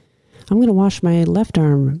like, I'm going to wash my left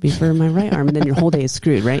arm before my right arm, and then your whole day is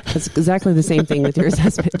screwed, right? That's exactly the same thing with your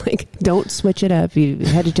assessment. Like, don't switch it up. You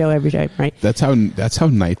head to toe every time, right? That's how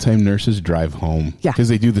nighttime nurses drive home. Yeah. Because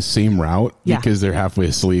they do the same route because they're halfway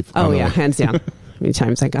asleep. Oh, yeah, hands down. How many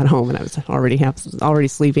times I got home and I was already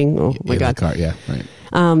sleeping. Oh, my God. The car. Yeah, right.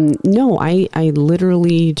 No, I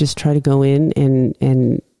literally just try to go in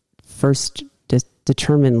and first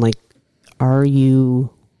determine, like, are you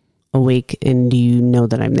awake and do you know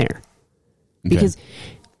that I'm there? Because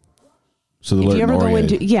so if you ever go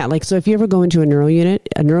into so if you ever go into a neuro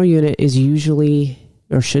unit is usually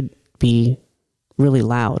or should be really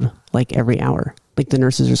loud, like every hour. Like the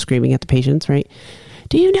nurses are screaming at the patients, right?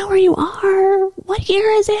 Do you know where you are? What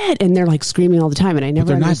year is it? And they're like screaming all the time, and I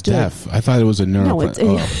never understood. They're not deaf. I thought it was a neuro. No, I'm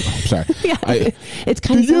sorry. It's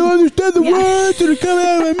kind of. Do you understand the words that are coming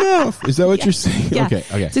out of my mouth? Is that what you're saying? Yeah. Okay.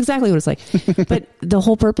 It's exactly what it's like. But the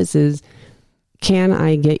whole purpose is, can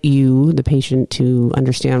I get you, the patient, to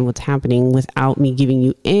understand what's happening without me giving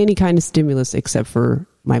you any kind of stimulus except for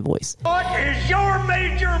my voice? What is your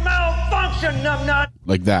major malfunction, numbnut?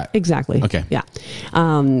 Like that. Exactly. Okay. Yeah.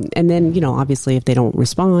 And then, obviously if they don't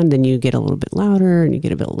respond, then you get a little bit louder and you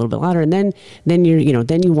get a little bit louder. And then you're,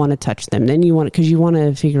 then you want to touch them. Then you want to, because you want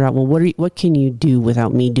to figure out, well, what can you do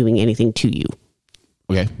without me doing anything to you?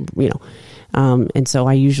 Okay. And so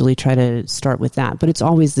I usually try to start with that, but it's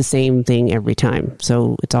always the same thing every time.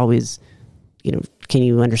 So it's always, can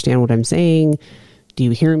you understand what I'm saying? Do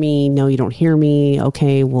you hear me? No, you don't hear me.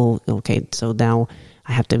 Okay. So now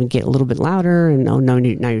I have to get a little bit louder and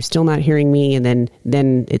now you're still not hearing me. And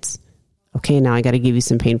then it's okay. Now I got to give you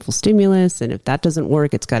some painful stimulus. And if that doesn't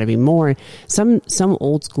work, it's got to be more. Some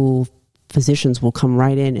old school physicians will come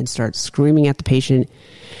right in and start screaming at the patient.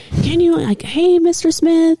 Can you hey, Mr.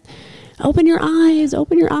 Smith, open your eyes.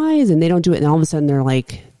 And they don't do it. And all of a sudden they're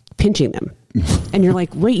like pinching them. And you're like,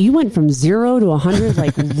 wait, you went from 0 to 100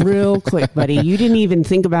 like real quick, buddy. You didn't even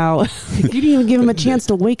think about, you didn't even give him a chance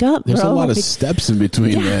to wake up, bro. There's a lot of steps in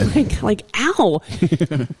between that. Like, ow.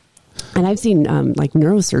 And I've seen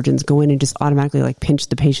neurosurgeons go in and just automatically like pinch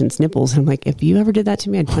the patient's nipples. I'm like, if you ever did that to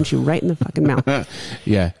me, I'd punch you right in the fucking mouth.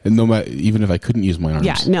 Yeah. And no matter, even if I couldn't use my arms.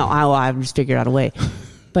 Yeah. No, I've just figured out a way.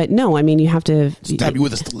 But no, I mean, you have to stab you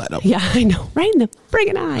with a stiletto. Yeah, I know, right in the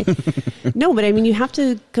friggin' eye. No, but I mean, you have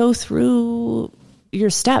to go through your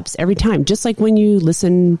steps every time. Just like when you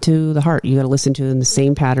listen to the heart, you got to listen to it in the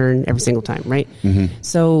same pattern every single time, right? Mm-hmm.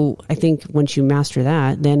 So I think once you master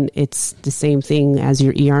that, then it's the same thing as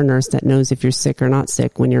your ER nurse that knows if you're sick or not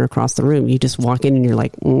sick when you're across the room. You just walk in and you're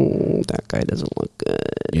like, that guy doesn't look good.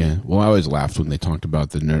 Yeah. Well, I always laughed when they talked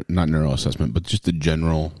about the not neuro assessment, but just the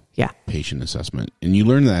general patient assessment. And you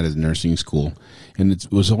learn that as nursing school. And it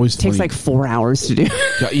was always takes like 4 hours to do.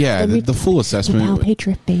 Yeah, the full assessment.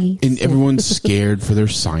 And everyone's scared for their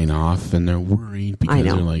sign off and they're worried because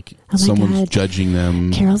they're like, someone's judging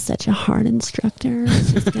them. Carol's such a hard instructor.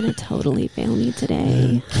 She's going to totally fail me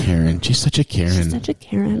today. Karen. She's such a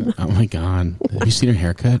Karen. Oh my God. Have you seen her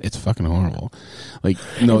haircut? It's fucking horrible. Like,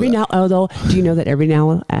 no. Although, do you know that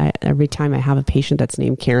every time I have a patient that's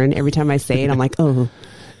named Karen, every time I say it, I'm like, oh,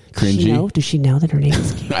 cringy. Does she know that her name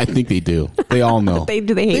is Karen? I think they do. They all know. They hate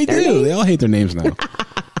their names? They all hate their names now.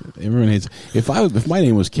 Everyone hates. If my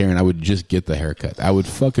name was Karen, I would just get the haircut. I would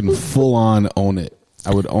fucking full on own it.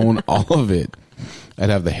 I would own all of it. I'd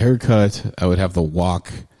have the haircut. I would have the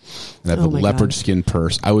walk. I'd have the leopard skin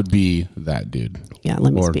purse. I would be that dude. Yeah,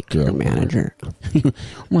 let me speak to your manager. I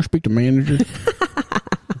want to speak to manager.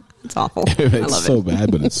 It's awful. It's so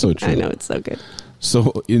bad, but it's so true. I know, it's so good.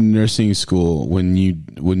 So in nursing school, when you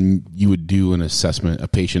would do an assessment, a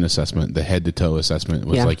patient assessment, the head to toe assessment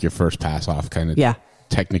was like your first pass off kind of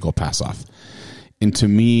technical pass off. And to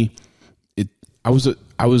me, it was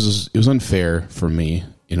unfair for me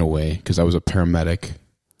in a way because I was a paramedic.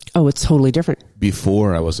 Oh, it's totally different.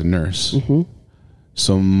 Before I was a nurse. Mm-hmm.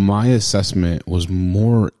 So my assessment was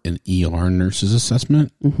more an ER nurse's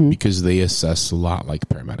assessment because they assess a lot like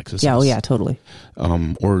paramedics assess. Yeah, totally.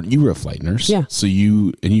 Or you were a flight nurse. Yeah. So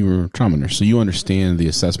you were a trauma nurse. So you understand the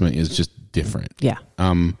assessment is just different. Yeah.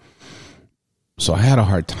 So I had a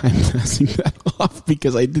hard time passing that off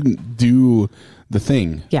because I didn't do the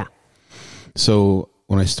thing. Yeah. So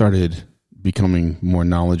when I started becoming more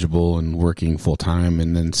knowledgeable and working full time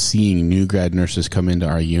and then seeing new grad nurses come into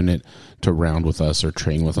our unit to round with us or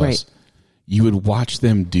train with us, you would watch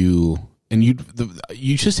them do, and you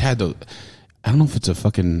just had to, I don't know if it's a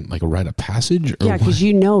fucking like a rite of passage or because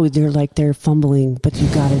they're fumbling, but you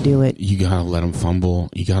got to do it. You got to let them fumble.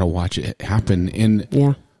 You got to watch it happen.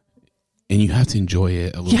 And and you have to enjoy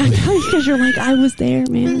it a little Yeah, bit. because you're like, I was there,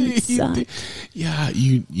 man. It sucked. Yeah,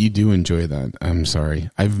 you do enjoy that. I'm sorry.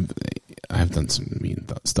 I've done some mean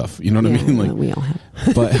stuff. You know what I mean? Like, we all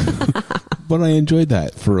have. but I enjoyed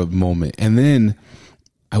that for a moment. And then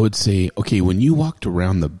I would say, okay, when you walked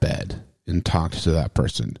around the bed and talked to that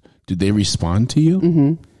person, did they respond to you?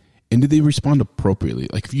 Mm-hmm. And did they respond appropriately?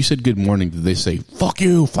 Like if you said good morning, did they say, fuck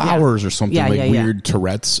you, flowers, or something weird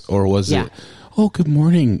Tourette's? Or was it, oh, good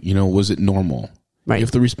morning? You know, was it normal? Right.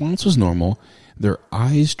 If the response was normal, their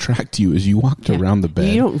eyes tracked you as you walked around the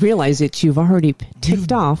bed. You don't realize it. You've already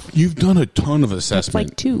ticked off. You've done a ton of assessment.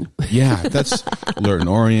 That's like 2. Yeah, that's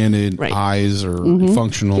learn-oriented. Right. Eyes are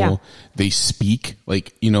functional. Yeah. They speak.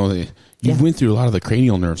 Like, you know, you've went through a lot of the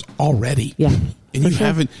cranial nerves already. Yeah. And you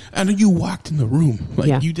haven't, I know you walked in the room.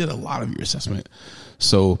 Like you did a lot of your assessment.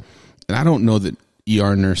 So, and I don't know that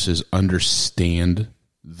ER nurses understand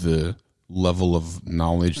the level of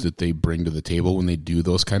knowledge that they bring to the table when they do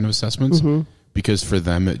those kind of assessments. Mm-hmm. Because for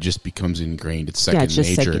them, it just becomes ingrained. It's second it's just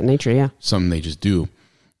nature. second nature, yeah. Something they just do.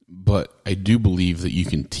 But I do believe that you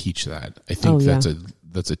can teach that. I think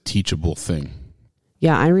that's a teachable thing.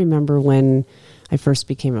 Yeah, I remember when I first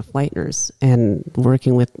became a flight nurse and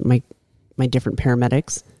working with my different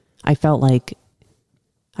paramedics, I felt like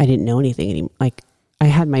I didn't know anything anymore. Like I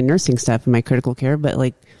had my nursing stuff and my critical care, but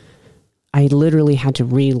like I literally had to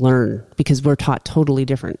relearn because we're taught totally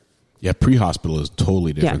different. Yeah, pre-hospital is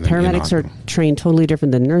totally different. Yeah, paramedics are trained totally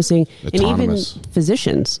different than nursing. Autonomous. And even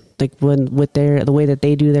physicians, like with the way that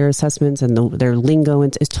they do their assessments and their lingo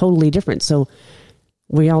is totally different. So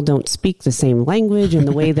we all don't speak the same language, and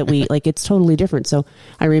the way that we like it's totally different. So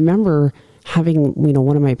I remember having,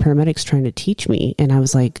 one of my paramedics trying to teach me, and I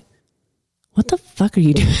was like, what the fuck are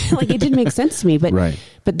you doing? Like, it didn't make sense to me. But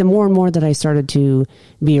but the more and more that I started to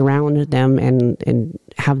be around them and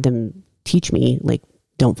have them teach me, like,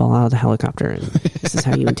 don't fall out of the helicopter, and this is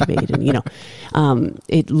how you intubate, and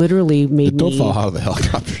it literally made me don't fall out of the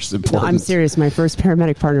helicopter is important. No, I'm serious. My first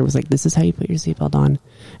paramedic partner was like, this is how you put your seatbelt on,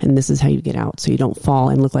 and this is how you get out, so you don't fall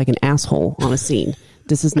and look like an asshole on a scene.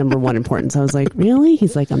 This is number one importance. I was like, really?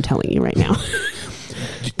 He's like, I'm telling you right now.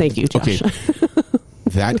 Thank you, Josh. Okay.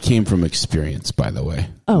 That came from experience, by the way.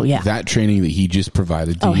 Oh, yeah. That training that he just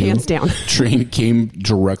provided to you. Hands down. Came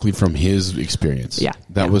directly from his experience. Yeah.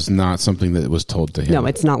 That was not something that was told to him. No,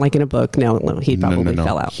 it's not like in a book. No, he probably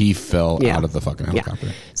fell out. He fell out of the fucking helicopter.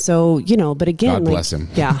 Yeah. So, but again. God bless him.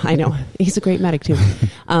 Yeah, I know. He's a great medic, too.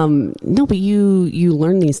 No, but you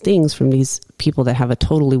learn these things from these people that have a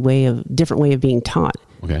different way of being taught.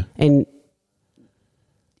 Okay. And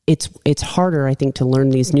it's harder, I think, to learn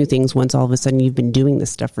these new things once all of a sudden you've been doing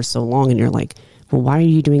this stuff for so long and you're like, well, why are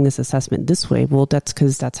you doing this assessment this way? Well, that's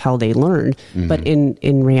because that's how they learned. Mm-hmm. But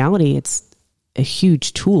in reality, it's a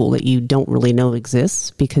huge tool that you don't really know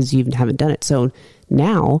exists because you haven't done it. So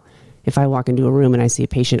now, if I walk into a room and I see a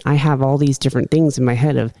patient, I have all these different things in my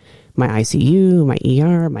head of my ICU, my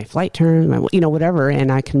ER, my flight turn, my whatever,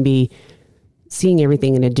 and I can be seeing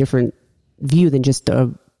everything in a different view than just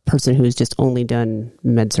a person who's just only done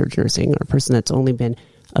med-surg nursing, or a person that's only been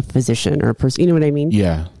a physician, or a person, you know what I mean?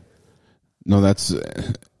 Yeah. No,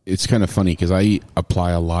 it's kind of funny because I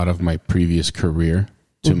apply a lot of my previous career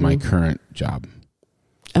to my current job.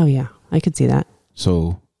 Oh, yeah. I could see that.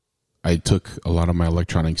 So I took a lot of my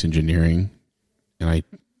electronics engineering and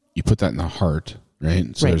you put that in the heart,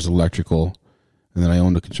 right? So there's electrical, and then I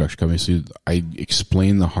owned a construction company. So I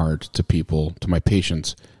explain the heart to people, to my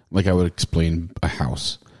patients, like I would explain a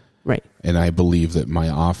house. Right. And I believe that my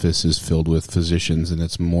office is filled with physicians, and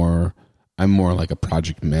I'm more like a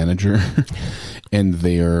project manager and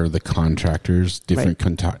they are the contractors, different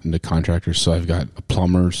contractors. So I've got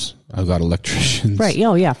plumbers, I've got electricians. Right.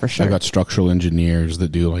 Oh, yeah, for sure. I've got structural engineers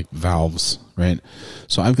that do like valves, right?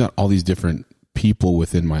 So I've got all these different people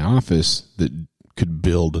within my office that could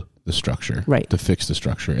build the structure, right, to fix the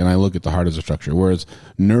structure. And I look at the heart as a structure, whereas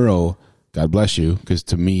neuro, God bless you, because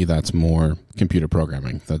to me, that's more computer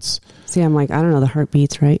programming. See, I'm like, I don't know, the heart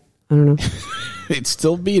beats, right? I don't know. It's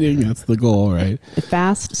still beating. That's the goal, right?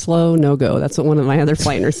 Fast, slow, no go. That's what one of my other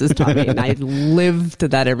flight nurses taught me. And I live to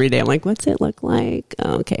that every day. I'm like, what's it look like?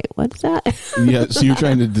 Okay, what's that? Yeah, so you're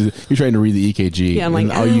trying to read the EKG. Yeah, I'm like,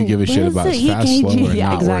 and all you give a shit about is fast, slow, or yeah,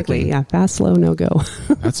 not exactly. working. Yeah, fast, slow, no go.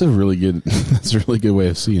 That's a really good way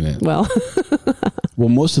of seeing it. Well,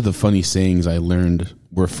 most of the funny sayings I learned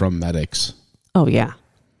were from medics. Oh yeah.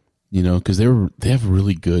 Because they have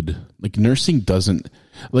really good, like, nursing doesn't,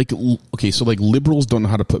 like, okay, so like liberals don't know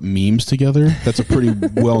how to put memes together. That's a pretty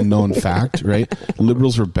well known fact, right?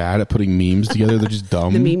 Liberals are bad at putting memes together. They're just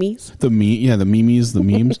dumb. The memes? The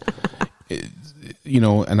memes.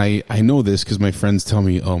 and I know this because my friends tell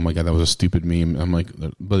me, oh my God, that was a stupid meme. I'm like,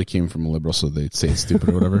 but it came from a liberal, so they'd say it's stupid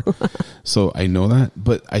or whatever. So I know that.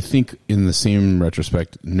 But I think in the same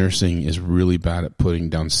retrospect, nursing is really bad at putting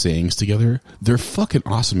down sayings together. They're fucking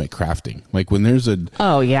awesome at crafting. Like when there's a...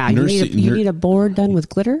 Oh, yeah. You need a board done with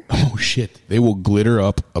glitter? Oh, shit. They will glitter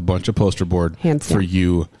up a bunch of poster board for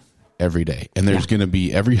you every day. And there's going to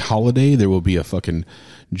be, every holiday, there will be a fucking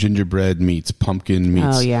gingerbread meets pumpkin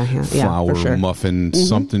meets flour muffin.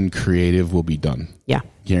 Something creative will be done. Yeah.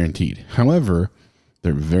 Guaranteed. However,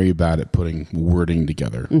 they're very bad at putting wording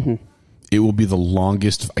together. Mm-hmm. It will be the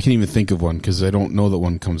longest. I can't even think of one because I don't know that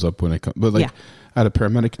one comes up when it comes. But I had a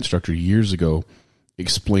paramedic instructor years ago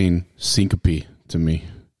explain syncope to me.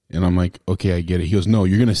 And I'm like, okay, I get it. He goes, no,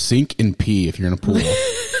 you're going to sink and pee if you're in a pool.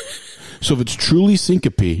 So if it's truly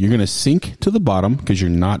syncope, you're going to sink to the bottom because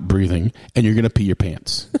you're not breathing, and you're going to pee your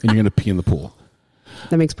pants, and you're going to pee in the pool.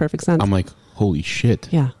 That makes perfect sense. I'm like, holy shit.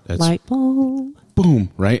 Yeah. That's light bulb.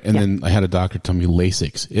 Boom, right? And then I had a doctor tell me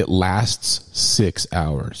Lasix. It lasts 6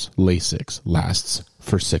 hours. Lasix lasts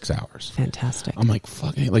for 6 hours. Fantastic. I'm like,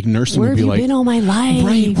 fuck it. Like nursing would be like... Where have you been all my life?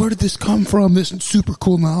 Right, where did this come from? This super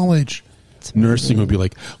cool knowledge. Nursing would be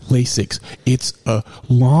like, Lasix, it's a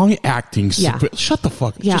long-acting... Shut the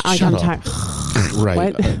fuck... Yeah, I'm tired.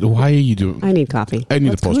 Right. Why are you doing... I need coffee. I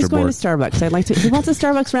need a poster board. Who's going to Starbucks? I'd like to... Who wants a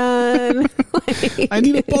Starbucks run? I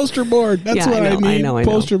need a poster board. That's what I need. I know.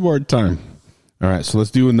 Poster board time. All right, so let's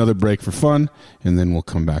do another break for fun, and then we'll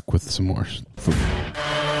come back with some more food.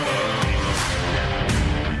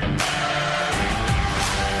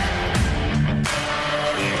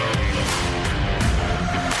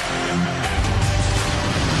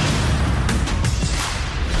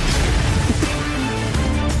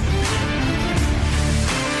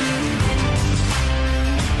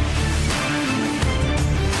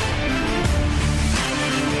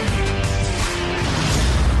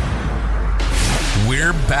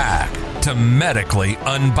 We're back to Medically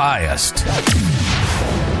Unbiased.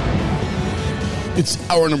 It's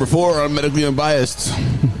hour number 4 on Medically Unbiased.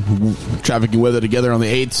 Traffic and weather together on the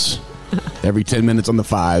 8s. Every 10 minutes on the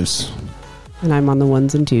 5s. And I'm on the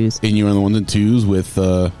 1s and 2s. And you're on the 1s and 2s with,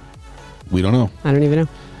 we don't know. I don't even know.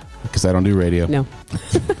 Because I don't do radio. No.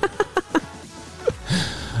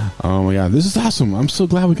 Oh my God, this is awesome. I'm so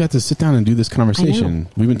glad we got to sit down and do this conversation.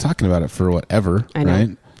 We've been talking about it for whatever,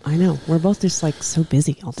 right? I know. We're both just like so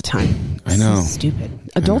busy all the time. I know. So stupid.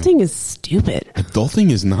 Adulting is stupid. Adulting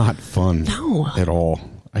is not fun. No. At all.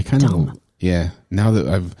 I kind of, now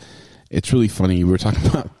that it's really funny. We were talking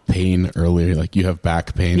about pain earlier. Like you have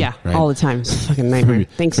back pain. Yeah, right? all the time. It's a fucking nightmare.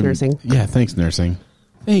 Thanks, nursing. Yeah, thanks, nursing.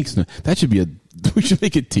 Thanks. That should be we should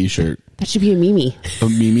make a t-shirt. That should be a Mimi. A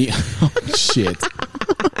Mimi? Oh, shit.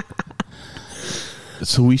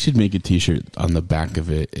 So we should make a t-shirt. On the back of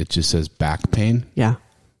it, it just says back pain. Yeah.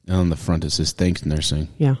 And on the front, it says thanks, nursing.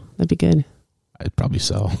 Yeah, that'd be good. I'd probably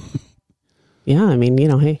sell. Yeah, I mean,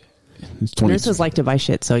 hey. Nurses like to buy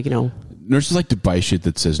shit, so, Nurses like to buy shit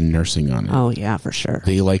that says nursing on it. Oh, yeah, for sure.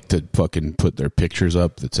 They like to fucking put their pictures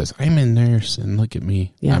up that says, I'm a nurse, and look at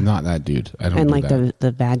me. Yeah. I'm not that dude. I don't and do like that.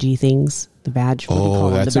 the badgy things. The badge, what do you call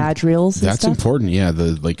them? The badge reels and That's stuff? important, yeah.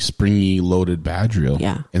 The, springy, loaded badge reel.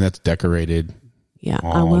 Yeah. And that's decorated. Yeah.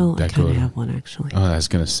 I kind of have one, actually. Oh, I was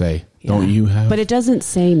going to say. Yeah. Don't you have? But it doesn't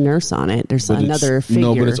say nurse on it. There's another figure.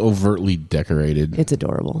 No, but it's overtly decorated. It's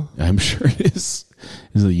adorable. I'm sure it is.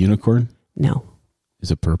 Is it a unicorn? No.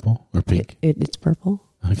 Is it purple or pink? It's purple.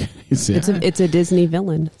 Okay. It's a Disney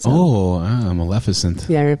villain. So. Oh, Maleficent.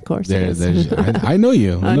 Yeah, of course. I know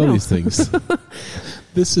you. I know these things.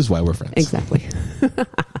 This is why we're friends. Exactly.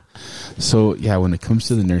 So, yeah, when it comes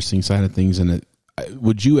to the nursing side of things,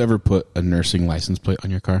 would you ever put a nursing license plate on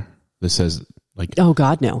your car that says, oh,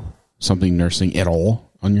 God, no. Something nursing at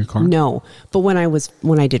all on your car? No. But when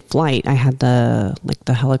I did flight, I had the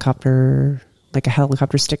helicopter, a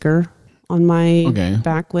helicopter sticker on my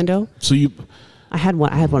back window. So I had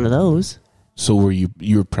one of those. So you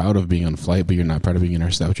were proud of being on flight, but you're not proud of being a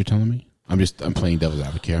nurse? Is that what you're telling me? I'm playing devil's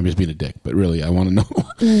advocate. I'm just being a dick, but really, I want to know.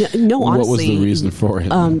 No, honestly, what was the reason for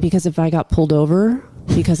it? Because if I got pulled over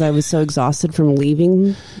because I was so exhausted from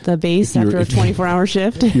leaving the base after a 24-hour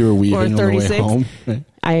shift, you were weaving or 36, on the way home. Right?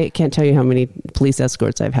 I can't tell you how many police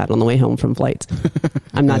escorts I've had on the way home from flights.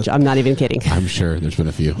 I'm not even kidding. I'm sure there's been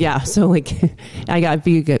a few. Yeah, so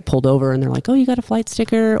you get pulled over and they're like, "Oh, you got a flight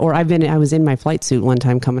sticker?" Or I was in my flight suit one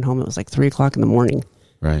time coming home. It was 3:00 in the morning.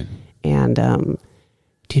 Right. And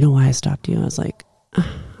do you know why I stopped you? I was like, I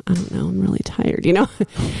don't know. I'm really tired, And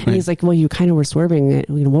he's like, well, you kind of were swerving.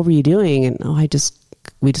 What were you doing? And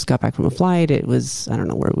we just got back from a flight. It was, I don't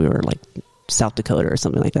know where we were, South Dakota or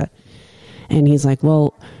something like that. And he's like,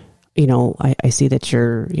 well, I see that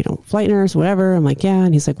you're, flight nurse, whatever. I'm like, yeah.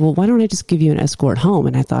 And he's like, well, why don't I just give you an escort home?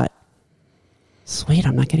 And I thought, sweet,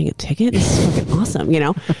 I'm not getting a ticket. This is fucking awesome,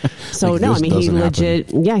 So Like, no, this I mean, he doesn't legit,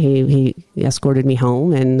 he escorted me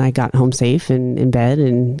home and I got home safe and in bed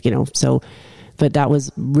and, so, but that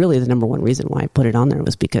was really the number one reason why I put it on there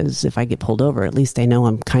was because if I get pulled over, at least they know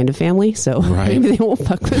I'm kind of family. So maybe they won't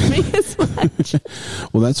fuck with me as much.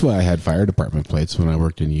 Well, that's why I had fire department plates when I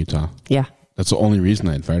worked in Utah. Yeah. That's the only reason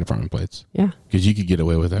I had fire department plates. Yeah. Because you could get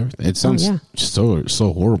away with everything. It sounds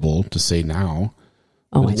so horrible to say now.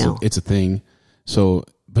 Oh, I know. It's a thing. So,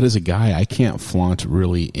 but as a guy, I can't flaunt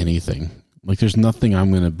really anything. Like, there's nothing I'm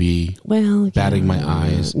going to be batting my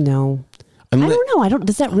eyes. No. I don't know.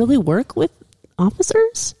 Does that really work with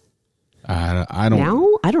officers? I don't. Now?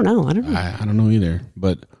 I don't know. I don't know either.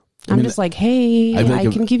 But I'm just like, hey, I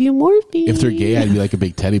can give you morphine. If they're gay, I'd be like a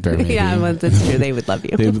big teddy bear. Maybe. Yeah, well, that's true. They would love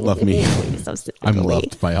you. They would love me. So snuggly. I'm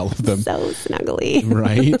loved by all of them. So snuggly.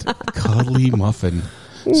 Right? Cuddly muffin.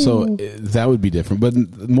 So that would be different. But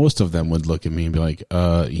most of them would look at me and be like,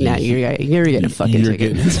 nah, you're getting a fucking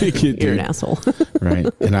ticket. You're an asshole. Right?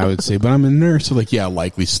 And I would say, but I'm a nurse. So like, yeah,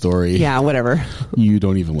 likely story. Yeah, whatever. You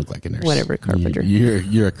don't even look like a nurse. Whatever, carpenter.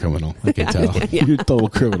 You're a criminal. I can tell. Yeah. You're a total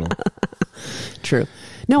criminal. True.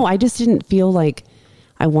 No, I just didn't feel like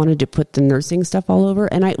I wanted to put the nursing stuff all over.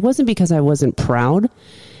 And it wasn't because I wasn't proud.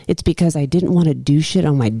 It's because I didn't want to do shit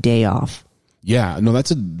on my day off. Yeah, no,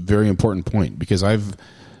 that's a very important point because like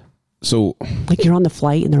you're on the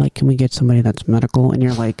flight and they're like, can we get somebody that's medical? And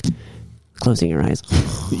you're like closing your eyes.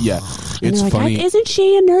 Yeah, and it's like, funny. Isn't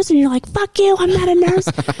she a nurse? And you're like, fuck you, I'm not a nurse.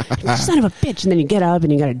 You son of a bitch. And then you get up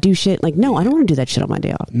and you got to do shit. Like, no, I don't want to do that shit on my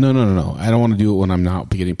day off. No. I don't want to do it when I'm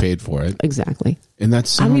not getting paid for it. Exactly. And that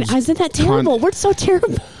sounds. Isn't that terrible? We're so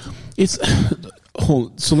terrible. It's.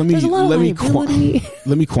 So let me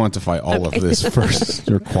quantify all of this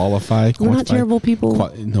first, or qualify. We're not terrible people.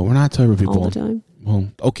 No, we're not terrible people all the time. Well,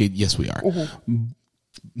 okay, yes, we are.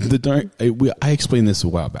 The dark. I explained this a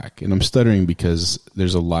while back, and I'm stuttering because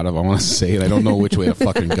there's a lot of I want to say it. I don't know which way to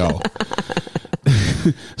fucking go.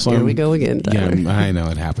 So Here we go again, Tyler. Yeah, I know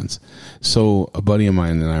it happens. So a buddy of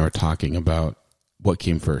mine and I were talking about what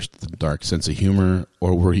came first, the dark sense of humor,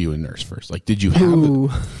 or were you a nurse first? Like, did you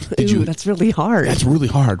have that's really hard. That's really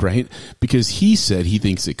hard, right? Because he said he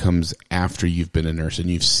thinks it comes after you've been a nurse and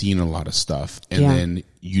you've seen a lot of stuff, and then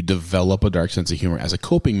you develop a dark sense of humor as a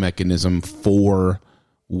coping mechanism for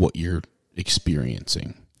what you're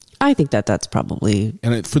experiencing. I think that's probably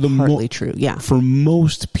partly true. Yeah, for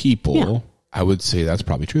most people, I would say that's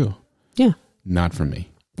probably true. Yeah, not for me.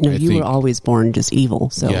 No, you were always born just evil.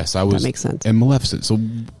 So yes, I was. That makes sense. And maleficent. So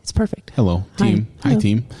it's perfect. Hello, team. Hi,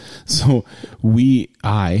 team. So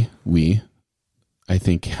I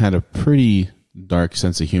think had a pretty dark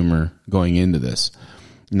sense of humor going into this.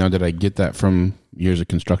 Now, did I get that from years of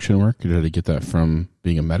construction work, or did I get that from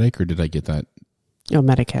being a medic, or did I get that? Oh,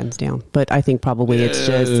 medic hands down. But I think probably it's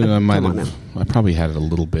just. I probably had it a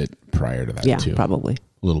little bit prior to that too. Yeah, probably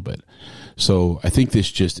a little bit. So I think this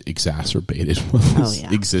just exacerbated what was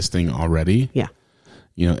existing already. Yeah.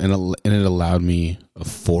 And it allowed me a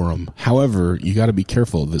forum. However, you got to be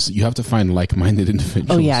careful. You have to find like-minded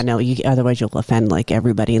individuals. Oh yeah, no. Otherwise, you'll offend like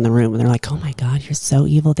everybody in the room, and they're like, "Oh my god, you're so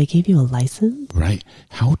evil. They gave you a license." Right?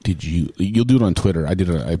 How did you? You'll do it on Twitter.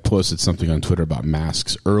 I posted something on Twitter about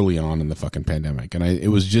masks early on in the fucking pandemic, and it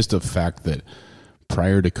was just a fact that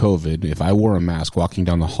prior to COVID, if I wore a mask walking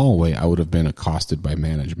down the hallway, I would have been accosted by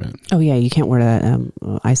management. Oh yeah, you can't wear that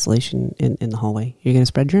isolation in the hallway. You're going to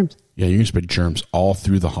spread germs. Yeah, you're going to spread germs all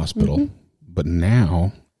through the hospital. Mm-hmm. But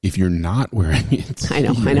now, if you're not wearing it, I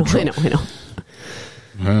know.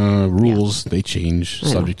 Rules, they change,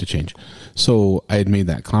 subject to change. So I had made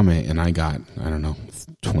that comment, and I got,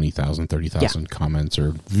 20,000, 30,000 comments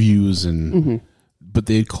or views, and but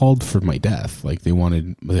they had called for my death. Like they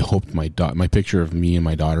hoped my picture of me and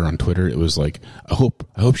my daughter on Twitter. It was like, I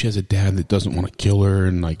hope she has a dad that doesn't want to kill her,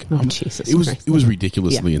 and like, Jesus it was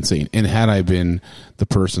ridiculously insane. And had I been the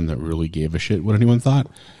person that really gave a shit what anyone thought,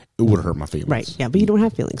 it would have hurt my feelings. Right? Yeah, but you don't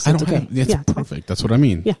have feelings. So I don't have. It's perfect. That's what I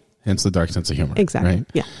mean. Yeah. Hence the dark sense of humor. Exactly. Right?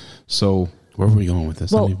 Yeah. So where were we going with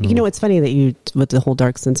this? Well, it's funny that you with the whole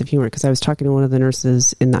dark sense of humor, because I was talking to one of the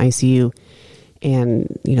nurses in the ICU.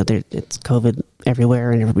 And, it's COVID everywhere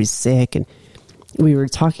and everybody's sick. And we were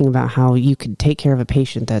talking about how you could take care of a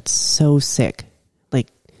patient that's so sick, like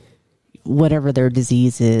whatever their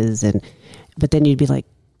disease is. But then you'd be like,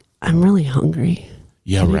 I'm really hungry.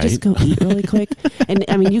 Yeah, Can right. you just go eat really quick? And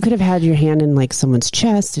I mean, you could have had your hand in like someone's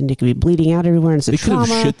chest, and it could be bleeding out everywhere, and it's a They could trauma.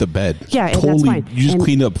 have shit the bed. Yeah, and totally. that's fine. You just And-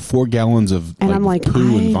 cleaned up 4 gallons of And I'm like,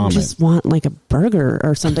 poo and I vomit. just want like a burger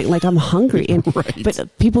or something. Like I'm hungry. And Right.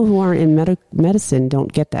 but people who aren't in medicine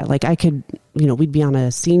don't get that. Like I could, we'd be on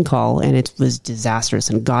a scene call and it was disastrous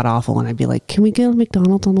and god awful, and I'd be like, "Can we go to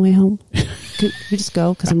McDonald's on the way home? Could we just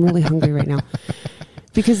go? Because I'm really hungry right now."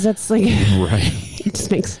 Because that's like, Right. it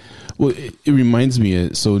just makes. Well, it reminds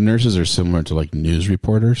me. So nurses are similar to like news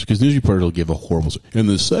reporters, because news reporters will give a horrible. And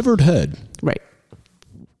the severed head, Right.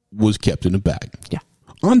 was kept in a bag. Yeah.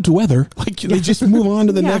 On to weather. Like they just move on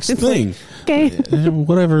to the Yeah, next it's thing. Okay.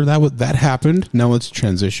 Whatever that happened. Now let's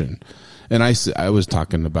transition. And I was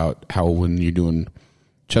talking about how when you're doing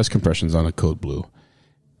chest compressions on a Code Blue,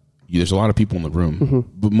 there's a lot of people in the room,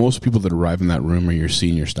 but most people that arrive in that room are your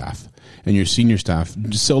senior staff. And your senior staff,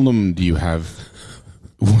 seldom do you have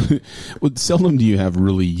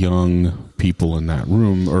really young people in that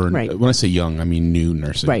room. Or Right. when I say young, I mean new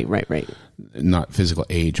nursing. Right. Not physical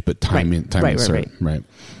age, but time Right. in serve. Right.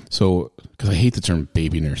 So, because I hate the term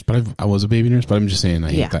baby nurse, but I was a baby nurse, but I'm just saying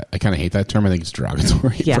I hate that. I kind of hate that term. I think it's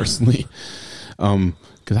derogatory personally.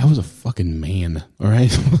 Because I was a fucking man. All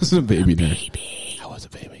right, I wasn't a baby nurse. I was a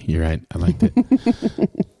baby. You're right. I liked it.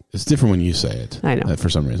 It's different when you say it. I know. For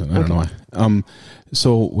some reason. I don't know why.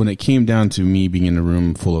 So when it came down to me being in a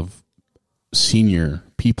room full of senior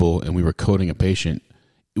people and we were coding a patient,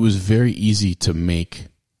 it was very easy to make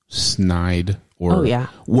snide or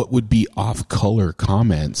what would be off-color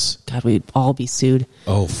comments. God, we'd all be sued.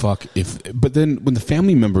 Oh, fuck. But then when the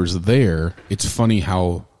family member's there, it's funny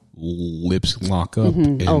how lips lock up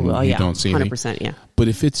and you don't say anything. 100%, yeah. But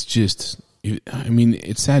if it's just... I mean,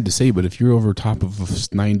 it's sad to say, but if you're over top of a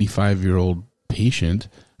 95-year-old patient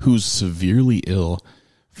who's severely ill,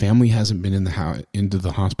 family hasn't been into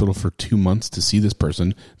the hospital for 2 months to see this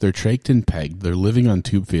person, they're trached and pegged, they're living on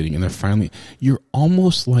tube feeding, and they're finally... You're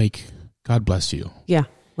almost like, God bless you. Yeah,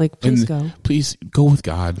 like, please go. Please go with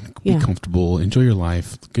God. Be Yeah. comfortable. Enjoy your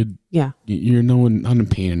life. Good. Yeah. You're not in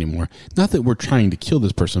pain anymore. Not that we're trying to kill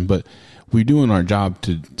this person, but we're doing our job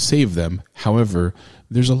to save them. However,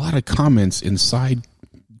 there's a lot of comments inside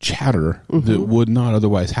chatter that would not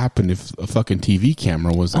otherwise happen if a fucking TV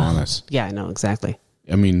camera was on us. Yeah, I know, exactly.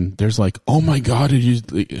 I mean, there's like, oh my God,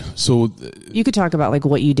 so you could talk about like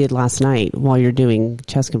what you did last night while you're doing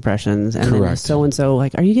chest compressions, and then so-and-so,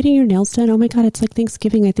 like, are you getting your nails done? Oh my God, it's like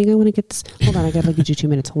Thanksgiving. I think I want to get this. Hold on, I got to give you 2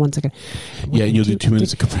 minutes. Hold 1 second. Yeah, you'll do 2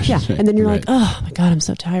 minutes of compressions. Yeah, and then you're like, oh my God, I'm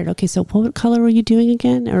so tired. Okay, so what color were you doing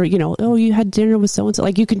again? Or, oh, you had dinner with so-and-so.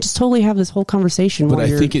 Like, you can just totally have this whole conversation. But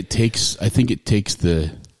I think it takes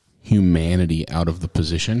the humanity out of the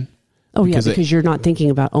position. Oh, because you're not thinking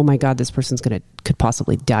about, oh my God, this person's could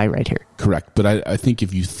possibly die right here. Correct. But I think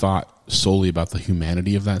if you thought solely about the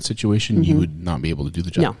humanity of that situation, you would not be able to do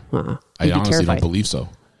the job. No. I honestly don't believe so.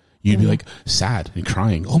 You'd be like sad and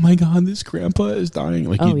crying. Oh my God, this grandpa is dying.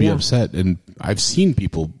 Like you'd be upset. And I've seen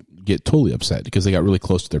people get totally upset because they got really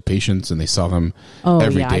close to their patients and they saw them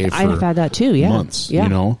every day for I've had that too. Yeah. months,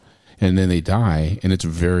 and then they die, and it's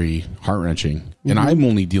very heart-wrenching. And I'm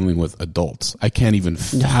only dealing with adults. I can't even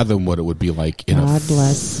fathom what it would be like in God a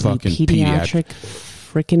bless fucking pediatric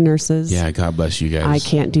freaking nurses. Yeah, God bless you guys. I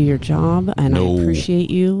can't do your job, and I appreciate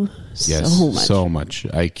you so much.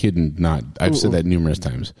 I kid not. I've said that numerous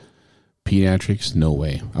times. Pediatrics, no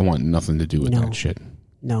way. I want nothing to do with that shit.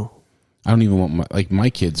 No. I don't even want my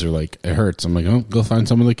kids are like, it hurts. I'm like, oh, go find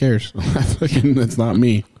someone that cares. That's not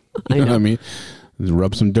me. You know what I mean?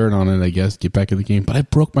 Rub some dirt on it, I guess. Get back in the game. But I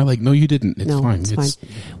broke my leg. No, you didn't. It's fine. It's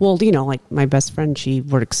fine. Well, like my best friend, she's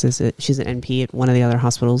an NP at one of the other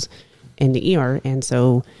hospitals in the ER. And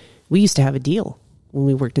so we used to have a deal when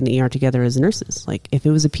we worked in the ER together as nurses. Like, if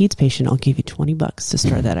it was a peds patient, I'll give you $20 to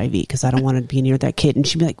start that IV because I don't want to be near that kid. And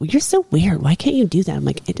she'd be like, well, you're so weird. Why can't you do that? I'm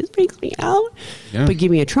like, it just freaks me out. Yeah. But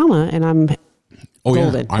give me a trauma and I'm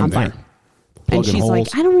golden. Yeah, I'm fine. And she's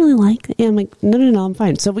like, I don't really like it. And I'm like, no, I'm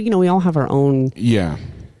fine. So, we all have our own. Yeah.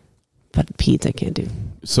 But peds I can't do.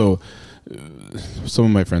 So, some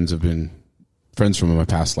of my friends from my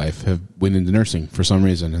past life have went into nursing for some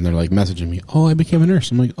reason. And they're like messaging me, oh, I became a nurse.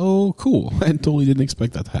 I'm like, oh, cool. I totally didn't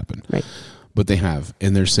expect that to happen. Right. But they have.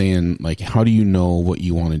 And they're saying, like, how do you know what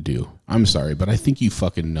you want to do? I'm sorry, but I think you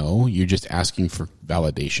fucking know. You're just asking for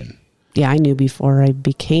validation. Yeah, I knew before I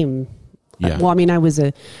became... Yeah. Well, I mean, I was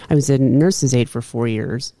a nurse's aide for 4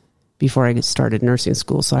 years before I started nursing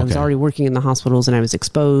school. So I was already working in the hospitals and I was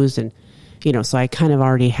exposed and, so I kind of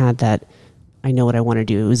already had that, I know what I want to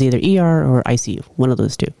do. It was either ER or ICU, one of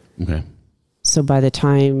those two. Okay. So by the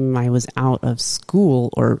time I was out of school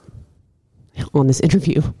or on this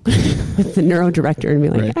interview with the neuro director and be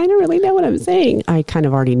like, Right. I don't really know what I'm saying. I kind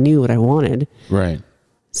of already knew what I wanted. Right.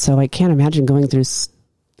 So I can't imagine going through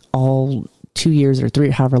all 2 years or 3,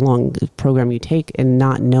 however long the program you take, and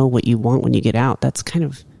not know what you want when you get out. That's kind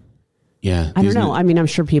of, Yeah. I don't know. I mean, I'm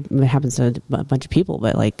sure it happens to a bunch of people,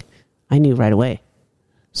 but like, I knew right away.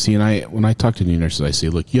 See, and when I talk to new nurses, I say,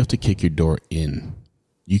 look, you have to kick your door in.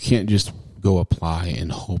 You can't just go apply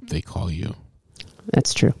and hope they call you.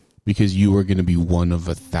 That's true. Because you are going to be one of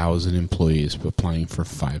 1,000 employees applying for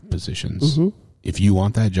 5 positions. Mm-hmm. If you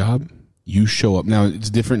want that job, you show up. Now, it's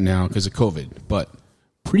different now because of COVID, but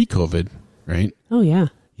pre-COVID, right? Oh, yeah.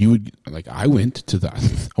 You would, like, I went to the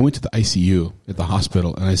ICU at the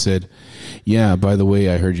hospital, and I said, yeah, by the way,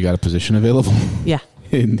 I heard you got a position available. Yeah.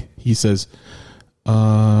 And he says,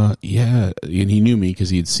 yeah. And he knew me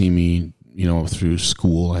because he had seen me, through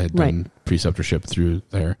school. I had done preceptorship through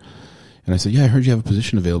there. And I said, yeah, I heard you have a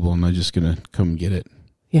position available, and I'm just going to come get it.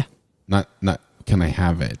 Yeah. Not can I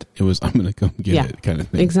have it? It was, I'm going to come get it kind of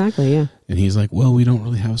thing. Exactly, yeah. And he's like, well, we don't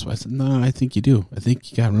really have a spot. I said, no, I think you do. I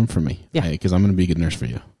think you got room for me. Yeah. Because I'm going to be a good nurse for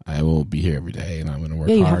you. I will be here every day, and I'm going to work hard.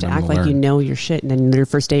 Yeah, you have to act like you know your shit, and then your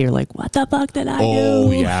first day you're like, what the fuck did I do?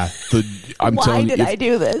 Oh, yeah. Why did I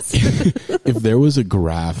do this? If there was a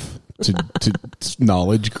graph, to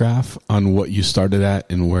knowledge graph on what you started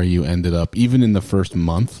at and where you ended up, even in the first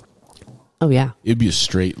month, oh, yeah. it'd be a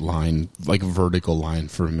straight line, like a vertical line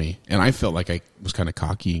for me. And I felt like I was kind of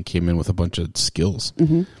cocky and came in with a bunch of skills.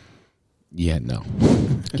 Mm-hmm. Yeah, no.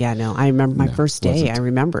 Yeah, no. I remember my first day. I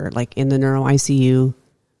remember, like, in the neuro ICU,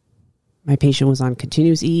 my patient was on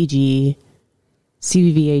continuous EEG,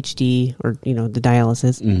 CVVHD, or, the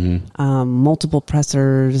dialysis, multiple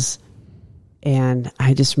pressors. And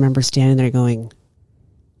I just remember standing there going,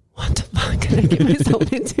 what the fuck can I get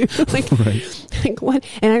myself into? Like what?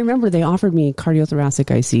 And I remember they offered me cardiothoracic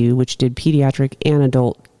ICU, which did pediatric and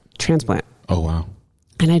adult transplant. Oh, wow.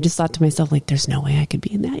 And I just thought to myself, like, there's no way I could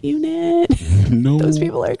be in that unit. No. Those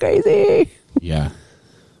people are crazy. Yeah.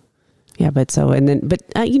 Yeah, but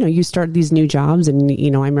you start these new jobs, and,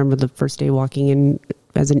 I remember the first day walking in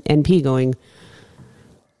as an NP going,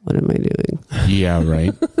 what am I doing? Yeah,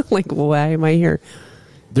 right. Like, why am I here?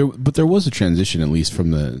 But there was a transition, at least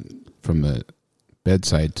from the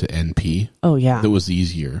bedside to NP. Oh, yeah. That was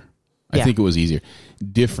easier. I think it was easier.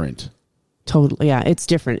 Different. Totally. Yeah, it's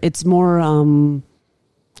different. It's more,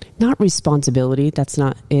 not responsibility. That's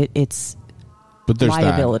not it. It's but there's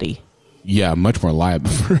liability. That. Yeah, much more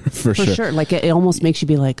liable for sure. Like, it almost makes you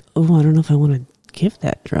be like, oh, I don't know if I want to give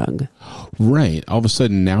that drug. Right. All of a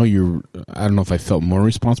sudden now I don't know if I felt more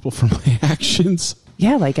responsible for my actions.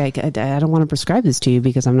 Yeah, like I don't want to prescribe this to you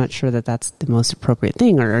because I'm not sure that that's the most appropriate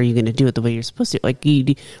thing, or are you going to do it the way you're supposed to? Like,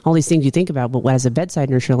 all these things you think about, but as a bedside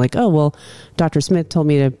nurse, you're like, oh, well, Dr. Smith told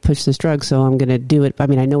me to push this drug, so I'm going to do it. I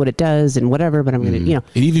mean, I know what it does and whatever, but I'm going to, And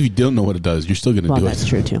even if you don't know what it does, you're still going to do it. Well, that's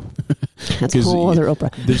true, too. That's a whole other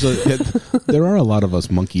Oprah. There are a lot of us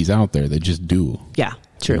monkeys out there that just do. Yeah,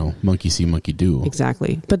 true. Monkey see, monkey do.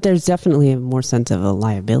 Exactly. But there's definitely a more sense of a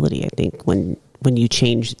liability, I think, when you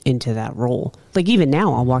change into that role. Like, even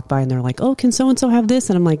now, I'll walk by and they're like, oh, can so-and-so have this?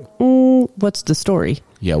 And I'm like, what's the story?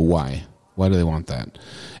 Yeah, why? Why do they want that?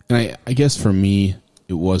 And I guess for me,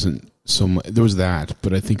 it wasn't so much. There was that,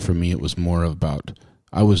 but I think for me, it was more about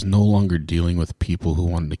I was no longer dealing with people who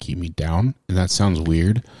wanted to keep me down. And that sounds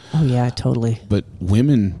weird. Oh, yeah, totally. But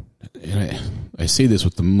women, and I say this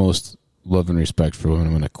with the most love and respect for women.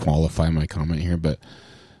 I'm going to qualify my comment here, but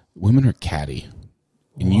women are catty.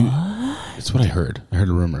 And that's what I heard. I heard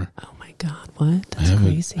a rumor. Oh my God, what? That's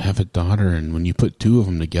crazy. I have a daughter, and when you put 2 of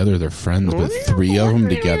them together, they're friends, but 3 of them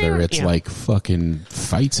together, it's like fucking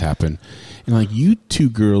fights happen. And like, you 2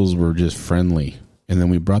 girls were just friendly, and then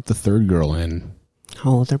we brought the 3rd girl in.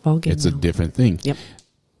 Oh, they're ball game. It's a different thing. Yep.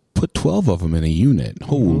 Put 12 of them in a unit.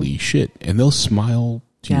 Holy shit. And they'll smile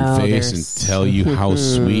to your face and tell you how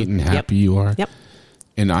sweet and happy you are. Yep.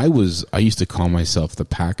 And I used to call myself the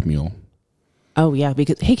pack mule. Oh, yeah,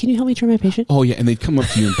 because, hey, can you help me turn my patient? Oh, yeah, and they'd come up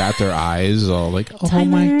to you and bat their eyes, all like, oh, Tyler,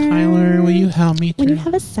 my Tyler, will you help me turn? When you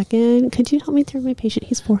have a second, could you help me turn my patient?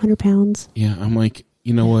 He's 400 pounds. Yeah, I'm like,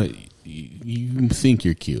 you know what? You think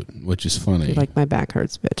you're cute, which is funny. You're like, my back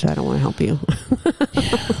hurts, bitch. I don't want to help you.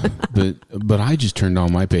 Yeah, but I just turned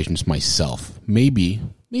on my patients myself. Maybe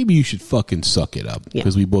you should fucking suck it up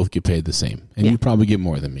because we both get paid the same. And you probably get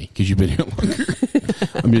more than me because you've been here longer.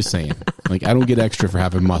 I'm just saying. Like, I don't get extra for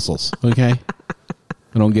having muscles, okay?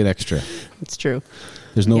 I don't get extra. It's true.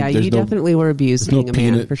 There's no. Yeah, you definitely were abused being a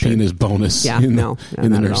man, for sure. Penis bonus in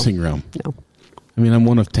the nursing realm. No. I mean, I'm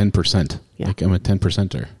one of 10%. Yeah. Like, I'm a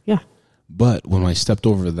 10%er. Yeah. But when I stepped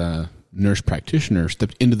over the nurse practitioner,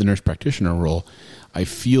 stepped into the nurse practitioner role, I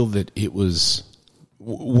feel that it was,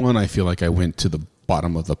 one, I feel like I went to the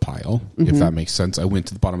bottom of the pile, if that makes sense. I went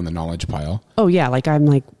to the bottom of the knowledge pile. Oh, yeah. Like, I'm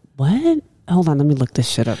like, what? Hold on, let me look this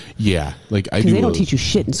shit up. Yeah. Like, I do. Because they don't teach you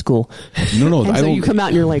shit in school. No, and I so don't. you come out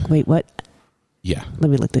and you're like, wait, what? Yeah. Let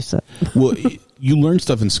me look this up. Well, you learn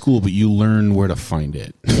stuff in school, but you learn where to find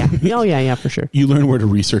it. Yeah. Oh, yeah, for sure. You learn where to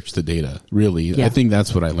research the data, really. Yeah. I think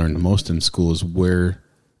that's what I learned the most in school is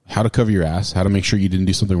how to cover your ass, how to make sure you didn't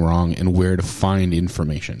do something wrong, and where to find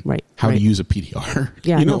information. Right. How to use a PDR.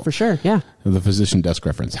 Yeah, no, for sure. Yeah. The physician desk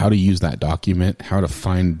reference, how to use that document, how to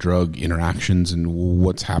find drug interactions and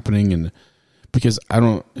what's happening. And because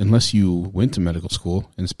unless you went to medical school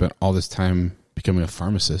and spent all this time becoming a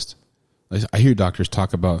pharmacist, I hear doctors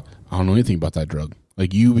talk about, I don't know anything about that drug.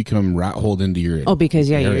 Like you become rat holed into your. Oh, because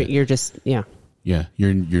you're just, yeah. Yeah.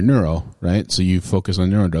 You're neuro, right? So you focus on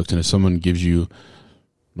neuro drugs. And if someone gives you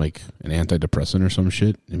like an antidepressant or some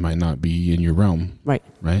shit, it might not be in your realm. Right.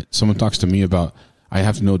 Right. Someone talks to me about, I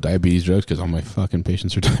have to know diabetes drugs because all my fucking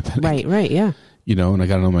patients are diabetic. Right. Yeah. And I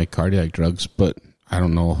got to know my cardiac drugs, but I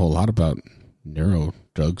don't know a whole lot about neuro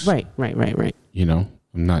drugs. Right. I'm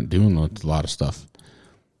not doing a lot of stuff.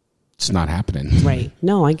 It's not happening. Right.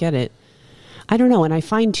 No, I get it. I don't know. And I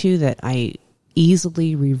find too that I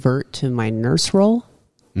easily revert to my nurse role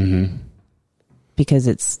because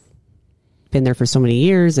it's been there for so many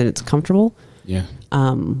years and it's comfortable. Yeah.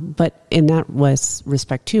 But in that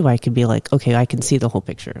respect too, I could be like, okay, I can see the whole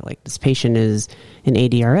picture. Like this patient is in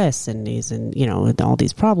ADRS and he's in, all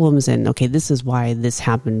these problems. And okay, this is why this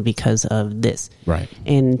happened because of this. Right.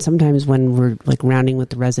 And sometimes when we're like rounding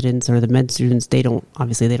with the residents or the med students, they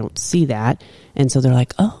don't see that. And so they're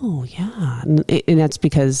like, oh yeah. And that's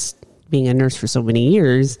because being a nurse for so many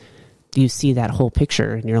years, you see that whole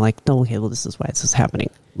picture and you're like, oh, okay, well, this is why this is happening.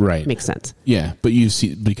 Right. Makes sense. Yeah. But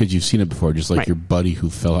because you've seen it before, just like your buddy who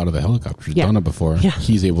fell out of the helicopter has done it before. Yeah.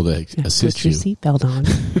 He's able to assist you. Put your seatbelt on.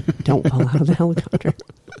 Don't fall out of the helicopter.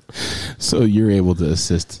 So you're able to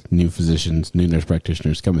assist new physicians, new nurse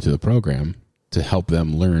practitioners coming to the program to help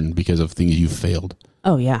them learn because of things you've failed.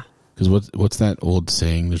 Oh, yeah. Because what's that old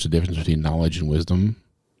saying? There's a difference between knowledge and wisdom.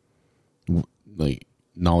 Like,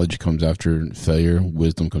 knowledge comes after failure,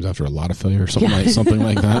 wisdom comes after a lot of failure, or something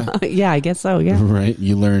like that. Yeah, I guess so. Yeah, right.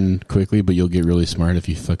 You learn quickly, but you'll get really smart if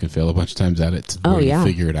you fucking fail a bunch of times at it. You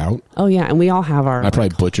figure it out. Oh yeah, and we all have our. I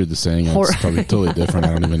probably butchered the saying. It's probably totally different. I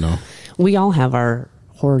don't even know. We all have our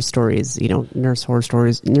horror stories. Nurse horror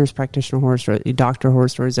stories, nurse practitioner horror stories, doctor horror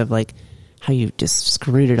stories of like how you just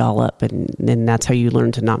screwed it all up, and that's how you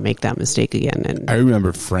learn to not make that mistake again. And I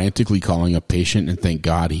remember frantically calling a patient, and thank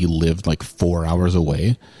God he lived like 4 hours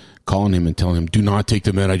away, calling him and telling him, do not take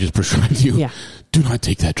the med I just prescribed you. Yeah. Do not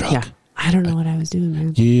take that drug. Yeah. I don't know what I was doing,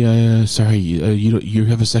 man. Yeah, sorry. You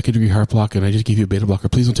have a second-degree heart block, and I just gave you a beta blocker.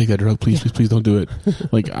 Please don't take that drug. Please don't do it.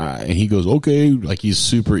 And he goes, okay. Like, he's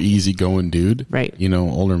super easygoing dude. Right.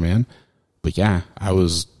 Older man. But yeah, I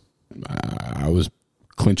was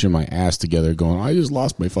clenching my ass together going, I just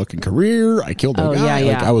lost my fucking career. I killed my guy.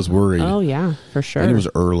 Yeah. Like, I was worried. Oh, yeah, for sure. And it was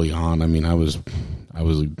early on. I mean, I was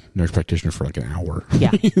a nurse practitioner for like an hour.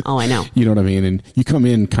 Yeah. Oh, I know. You know what I mean? And you come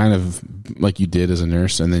in kind of like you did as a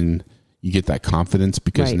nurse, and then you get that confidence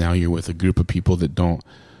because now you're with a group of people that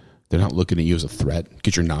they're not looking at you as a threat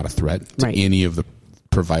because you're not a threat to any of the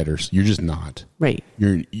providers. You're just not. Right.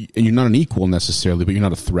 You're not an equal necessarily, but you're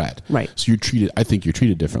not a threat. Right. So I think you're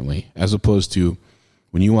treated differently as opposed to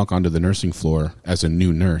when you walk onto the nursing floor as a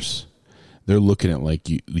new nurse, they're looking at like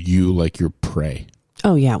you like your prey.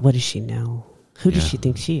 Oh yeah. What does she know? Who does she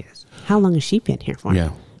think she is? How long has she been here for?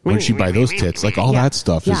 Yeah. Where did she buy those tits? Like all that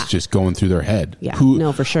stuff is just going through their head. Yeah.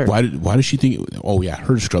 No, for sure. Why does she think, oh yeah,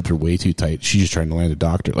 her scrubs are way too tight. She's just trying to land a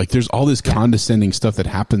doctor. Like there's all this condescending stuff that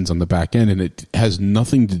happens on the back end and it has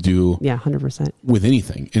nothing to do 100% with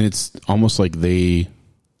anything. And it's almost like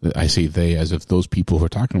I say they as if those people who are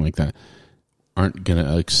talking like that aren't going to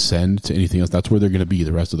ascend to anything else. That's where they're going to be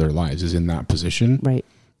the rest of their lives is in that position. Right.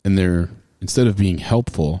 And they're, instead of being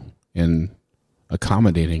helpful and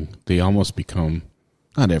accommodating, they almost become,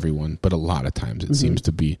 not everyone, but a lot of times it seems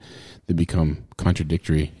to be, they become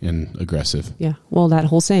contradictory and aggressive. Yeah. Well, that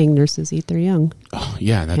whole saying, nurses eat their young. Oh,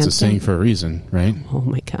 yeah. That's a saying for a reason, right? Oh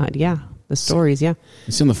my God. Yeah. The stories. Yeah.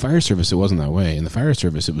 See, in the fire service, it wasn't that way. In the fire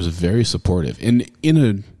service, it was very supportive and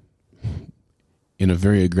in a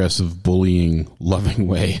very aggressive, bullying, loving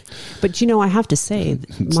way. But I have to say,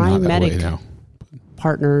 my medic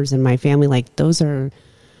partners and my family, like those are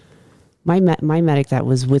my medic that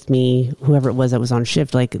was with me, whoever it was that was on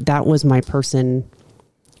shift, like that was my person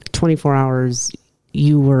 24 hours.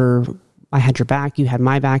 You were I had your back, you had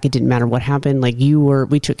my back. It didn't matter what happened. Like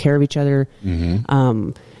we took care of each other.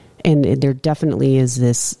 And there definitely is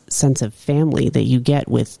this sense of family that you get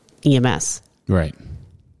with EMS. Right.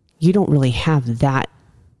 You don't really have that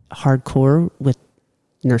hardcore with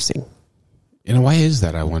nursing. And why is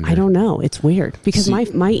that, I wonder? I don't know. It's weird because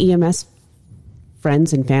my EMS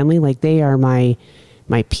friends and family, like they are my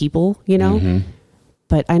people, you know.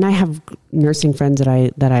 And I have nursing friends that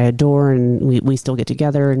I adore, and we still get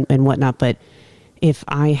together and whatnot. But if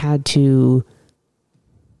I had to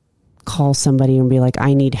call somebody and be like,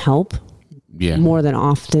 I need help, more than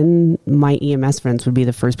often, my EMS friends would be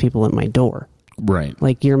the first people at my door. Right.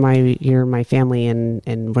 Like you're my family,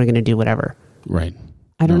 and we're gonna do whatever. Right.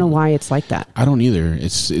 I don't know why it's like that. I don't either.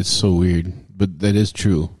 It's so weird, but that is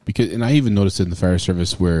true. And I even noticed it in the fire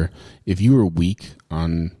service where if you were weak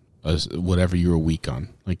on whatever you were weak on,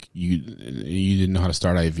 like you didn't know how to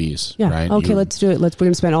start IVs. Yeah. Right? Okay, let's do it. We're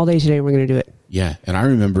going to spend all day today. We're going to do it. Yeah. And I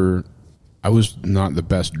remember I was not the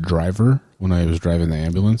best driver when I was driving the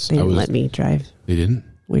ambulance. They didn't let me drive. They didn't?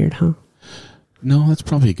 Weird, huh? No, that's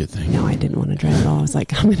probably a good thing. No, I didn't want to drive at all. I was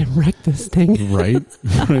like, I'm going to wreck this thing. Right.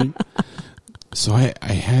 Right. So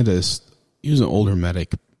I had he was an older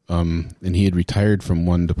medic, and he had retired from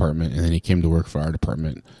one department, and then he came to work for our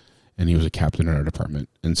department, and he was a captain in our department.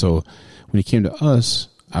 And so when he came to us,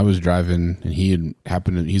 I was driving, and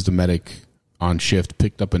he's the medic on shift,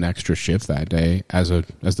 picked up an extra shift that day as the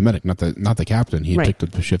medic, not the captain. He had picked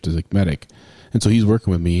up the shift as a medic. And so he's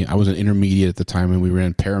working with me. I was an intermediate at the time, and we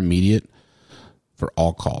ran paramediate for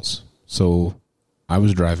all calls. So I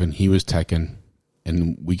was driving, he was teching,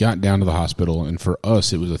 and we got down to the hospital, and for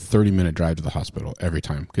us, it was a 30-minute drive to the hospital every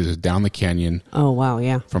time because it's down the canyon. Oh, wow,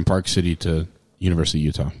 yeah. From Park City to University of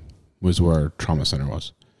Utah was where our trauma center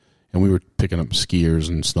was. And we were picking up skiers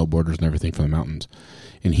and snowboarders and everything from the mountains.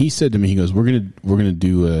 And he said to me, he goes, we're gonna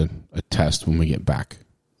do a test when we get back.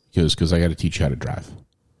 He goes, because I got to teach you how to drive.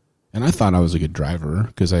 And I thought I was a good driver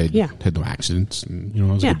because I had no accidents and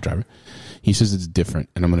I was a good driver. He says it's different,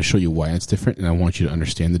 and I'm going to show you why it's different, and I want you to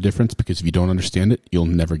understand the difference because if you don't understand it, you'll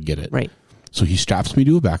never get it. Right. So he straps me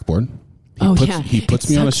to a backboard. He puts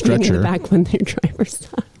me on a stretcher. In the back when their driver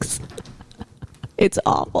sucks. It's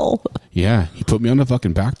awful. Yeah, he put me on the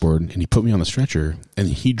fucking backboard, and he put me on the stretcher, and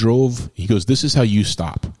he drove. He goes, "This is how you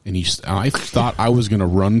stop." And I thought I was going to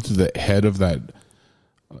run to the head of that.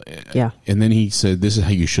 Yeah. And then he said, "This is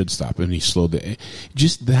how you should stop." And he slowed it.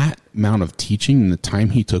 Just that amount of teaching and the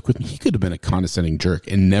time he took with me, he could have been a condescending jerk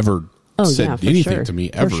and never said anything to me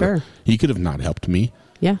ever. For sure. He could have not helped me.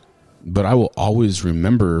 Yeah. But I will always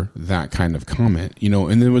remember that kind of comment,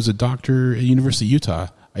 and there was a doctor at University of Utah.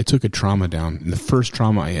 I took a trauma down, and the first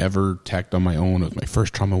trauma I ever teched on my own was my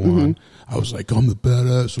first trauma one. I was like, I'm the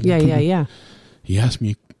badass. Yeah.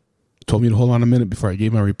 He told me to hold on a minute before I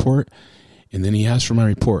gave my report. And then he asked for my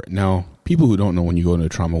report. Now, people who don't know, when you go to a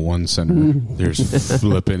Trauma 1 center, there's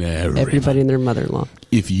flipping everybody and their mother-in-law.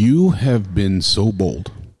 If you have been so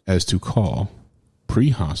bold as to call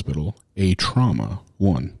pre-hospital a Trauma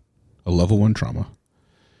 1, a level 1 trauma,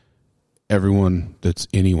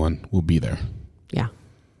 anyone will be there. Yeah.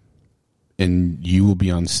 And you will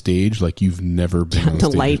be on stage like you've never been on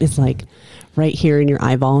stage. The light is like right here in your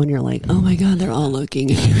eyeball, and you're like, oh my God, they're all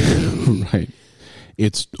looking at you. Right.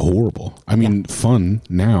 It's horrible. I mean, fun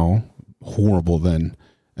now, horrible then.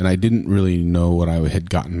 And I didn't really know what I had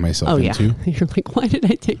gotten myself into. You're like, why did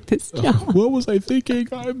I take this job? What was I thinking?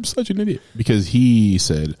 I'm such an idiot. Because he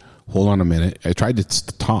said, hold on a minute. I tried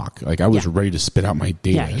to talk. Like I was ready to spit out my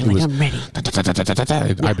data. Yeah, you're like, I'm ready.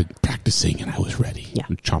 I've been practicing and I was ready. Yeah.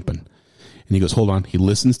 I'm chomping. And he goes, hold on. He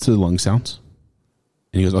listens to the lung sounds.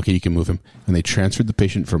 And he goes, okay, you can move him. And they transferred the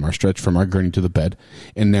patient from our gurney to the bed.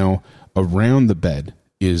 And now around the bed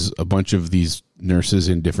is a bunch of these nurses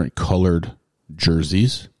in different colored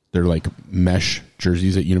jerseys. They're like mesh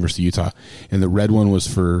jerseys at University of Utah. And the red one was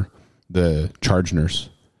for the charge nurse.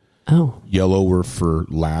 Oh. Yellow were for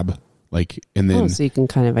lab. And then so you can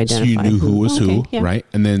kind of identify. So you knew who was who, yeah. right?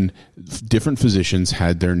 And then different physicians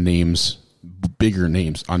had their names, bigger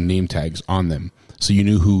names on name tags on them. So you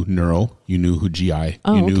knew who neuro, you knew who GI,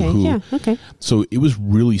 you knew who. Yeah, okay. So it was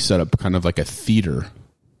really set up kind of like a theater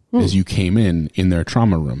as you came in their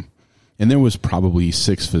trauma room. And there was probably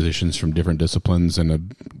 6 physicians from different disciplines and a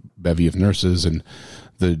bevy of nurses and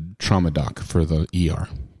the trauma doc for the ER.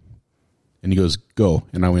 And he goes, go.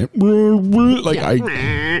 And I went, like,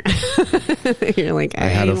 You're like, I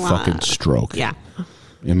had a fucking stroke. Yeah.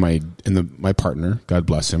 And my partner, God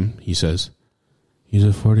bless him, he says, he's a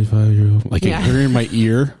 45-year-old. Like, I hear in my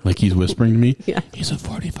ear, like he's whispering to me. Yeah. He's a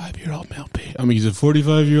 45-year-old male. He's a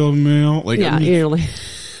 45-year-old male. Like, you're like,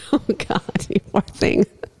 oh God, you poor thing.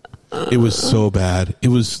 It was so bad.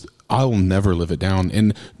 I will never live it down.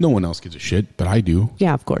 And no one else gives a shit, but I do.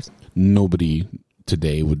 Yeah, of course. Nobody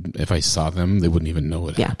today would, if I saw them, they wouldn't even know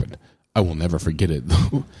it happened. I will never forget it,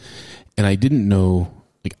 though. And I didn't know,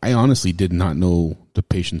 I honestly did not know the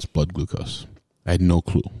patient's blood glucose. I had no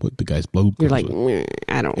clue what the guy's blood glucose was. You're like,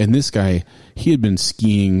 I don't. And this guy, he had been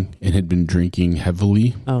skiing and had been drinking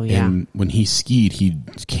heavily. Oh, yeah. And when he skied, he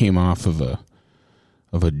came off of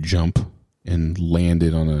a jump and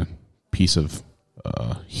landed on a piece of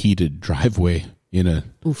heated driveway in a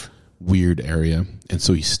weird area. And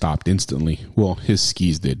so he stopped instantly. Well, his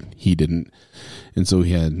skis did. He didn't. And so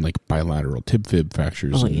he had bilateral tib fib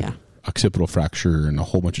fractures and occipital fracture and a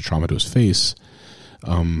whole bunch of trauma to his face.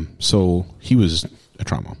 So he was a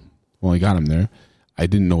trauma. Well, I got him there. I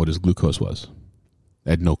didn't know what his glucose was.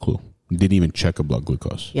 I had no clue. Didn't even check a blood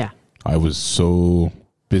glucose. Yeah. I was so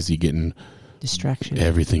busy getting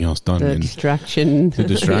everything else done. The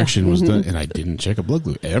distraction was done, and I didn't check a blood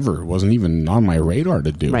glucose ever. It wasn't even on my radar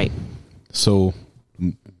to do. Right. So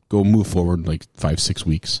go move forward 5-6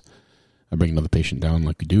 weeks. I bring another patient down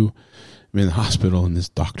like we do. I'm in the hospital, and this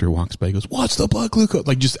doctor walks by. He goes, "What's the blood glucose?"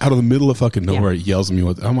 Just out of the middle of fucking nowhere, he yells at me.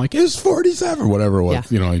 I'm like, "It's 47," whatever it was.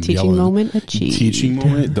 Yeah. Teaching moment achieved. Teaching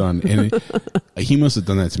moment done. And he must have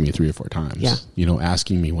done that to me 3 or 4 times. Yeah.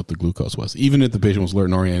 Asking me what the glucose was. Even if the patient was alert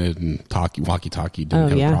and oriented and walkie-talkie,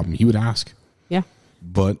 didn't have a problem, he would ask. Yeah.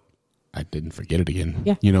 But I didn't forget it again.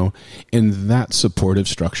 Yeah. And that supportive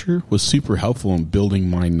structure was super helpful in building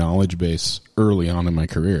my knowledge base early on in my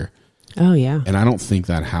career. Oh, yeah. And I don't think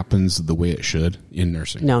that happens the way it should in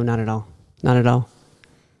nursing. No, not at all. Not at all.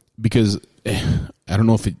 Because I don't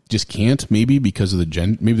know if it just can't, maybe because of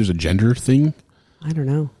maybe there's a gender thing. I don't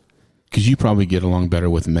know. Because you probably get along better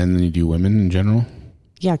with men than you do women in general.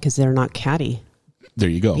 Yeah, because they're not catty. There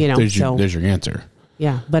you go. There's your answer.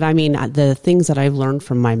 Yeah, but I mean, the things that I've learned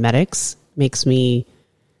from my medics makes me,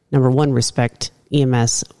 number one, respect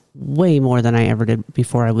EMS way more than I ever did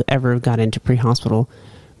before I ever got into pre-hospital.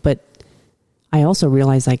 But I also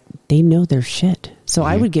realized they know their shit. So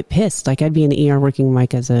I would get pissed. I'd be in the ER working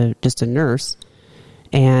as just a nurse,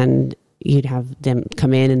 and you'd have them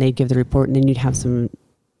come in and they'd give the report, and then you'd have some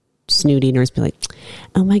snooty nurse be like,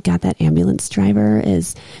 "Oh my God, that ambulance driver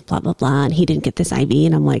is blah, blah, blah, and he didn't get this IV."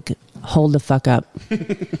 And I'm like, hold the fuck up.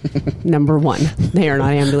 Number one, they are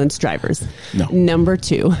not ambulance drivers. No. Number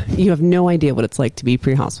two, you have no idea what it's like to be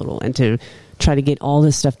pre-hospital and to try to get all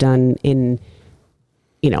this stuff done in,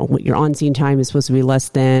 your on-scene time is supposed to be less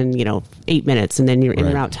than, 8 minutes, and then your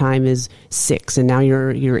in-route time is 6, and now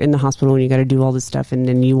you're in the hospital and you got to do all this stuff, and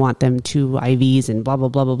then you want them 2 IVs and blah, blah,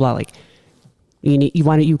 blah, blah, blah. Why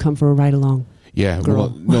don't you come for a ride along? Yeah, girl? Well,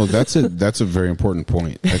 no, that's a very important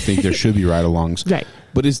point. I think there should be ride-alongs. Right.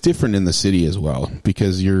 But it's different in the city as well,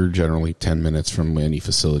 because you're generally 10 minutes from any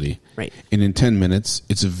facility. Right. And in 10 minutes,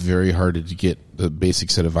 it's very hard to get the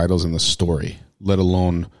basic set of vitals in the story, let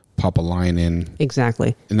alone pop a line in.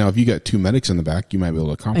 Exactly. And now if you got 2 medics in the back, you might be able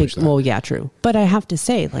to accomplish that. Well, yeah, true. But I have to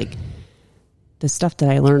say, the stuff that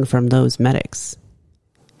I learned from those medics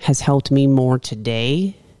has helped me more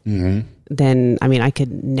today than, I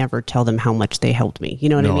could never tell them how much they helped me. You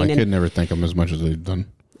know what I mean? No, I could never thank them as much as they've done.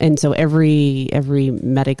 And so every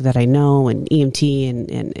medic that I know and EMT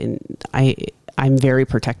and I'm very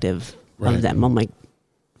protective of them. I'm like,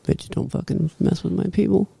 bitch, don't fucking mess with my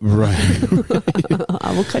people. Right.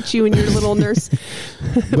 I will cut you in your little nurse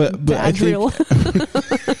but I think,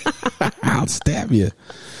 I'll stab you.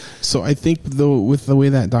 So I think though, with the way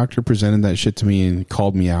that doctor presented that shit to me and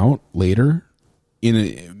called me out later in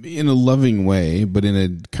a loving way, but in a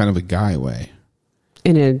kind of a guy way.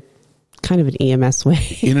 In a kind of an EMS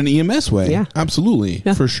way. In an EMS way. Yeah. Absolutely.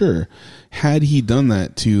 Yeah. For sure. Had he done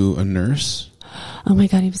that to a nurse? Oh my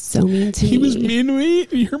God, he was so mean to me. He was mean to me.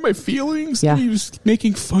 You hurt my feelings. Yeah. He was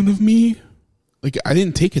making fun of me. I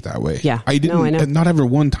didn't take it that way. Yeah. I didn't. No, I know. Not ever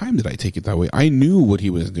one time did I take it that way. I knew what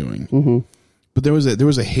he was doing. Mm-hmm. But there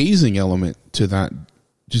was a hazing element to that,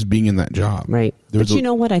 just being in that job. Right. But you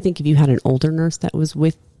know what? I think if you had an older nurse that was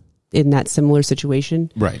in that similar situation,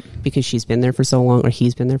 right, because she's been there for so long, or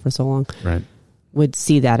he's been there for so long, right, would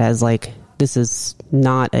see that as this is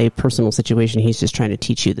not a personal situation. He's just trying to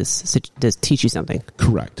teach you teach you something.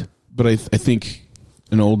 Correct. But I think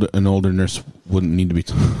an older nurse wouldn't need to be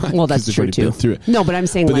taught. Well, that's true too. No, but I'm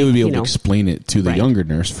saying, but they would be able to explain it to the younger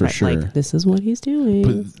nurse for sure. This is what he's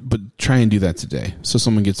doing. But try and do that today. So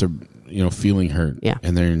someone gets feeling hurt,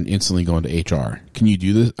 and they're instantly going to HR. Can you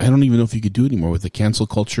do this? I don't even know if you could do it anymore with the cancel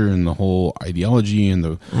culture and the whole ideology and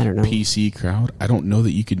the PC crowd. I don't know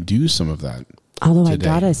that you can do some of that. Although today.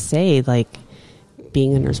 I gotta say,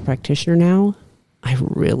 being a nurse practitioner now, I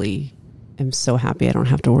really am so happy I don't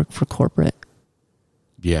have to work for corporate.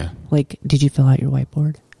 Yeah. Like, did you fill out your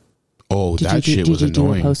whiteboard? Oh, Did that you shit do, was did you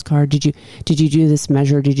annoying. do a postcard? Did you do this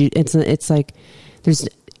measure? Did you? It's like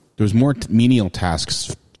there's more menial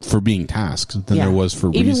tasks for being tasks than there was for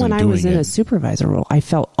even reason when I doing was in it. a supervisor role, I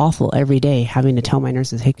felt awful every day having to tell my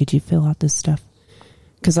nurses, "Hey, could you fill out this stuff?"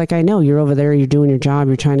 Because like I know you're over there, you're doing your job,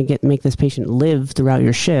 you're trying to make this patient live throughout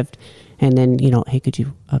your shift, and then hey, could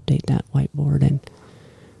you update that whiteboard and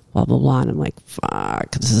blah blah blah? And I'm like,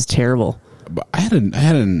 fuck, this is terrible. But I had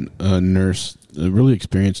a nurse, a really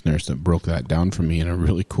experienced nurse, that broke that down for me in a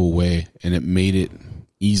really cool way, and it made it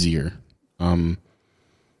easier. And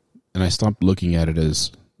I stopped looking at it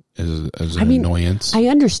as an annoyance. I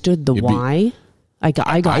understood the why. I got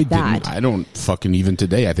that. I don't fucking even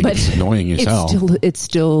today. I think it's annoying as hell. It's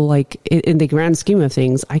still like in the grand scheme of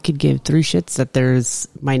things, I could give three shits that there's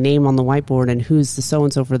my name on the whiteboard and who's the so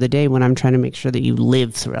and so for the day when I'm trying to make sure that you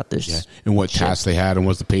live throughout this. Yeah. And what tasks they had and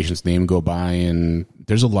what's the patient's name go by, and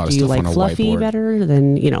there's a lot of stuff on a whiteboard. Do you like fluffy better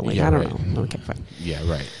than I don't know. Okay, fine. Yeah,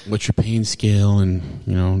 right. What's your pain scale,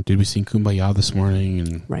 and did we sing Kumbaya this morning?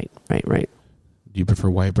 And right. Do you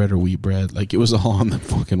prefer white bread or wheat bread? Like, it was all on the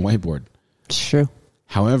fucking whiteboard. It's true.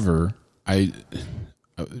 However,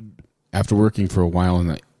 after working for a while in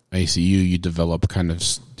the ICU, you develop kind of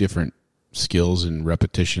different skills and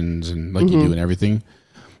repetitions and you do in everything.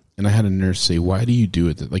 And I had a nurse say, "Why do you do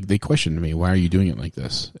it?" Like, they questioned me, "Why are you doing it like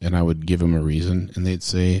this?" And I would give them a reason, and they'd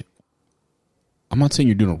say, "I'm not saying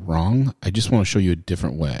you're doing it wrong. I just want to show you a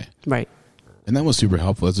different way." Right. And that was super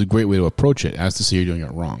helpful. It's a great way to approach it, as to say you're doing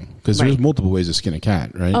it wrong. Because there's multiple ways to skin a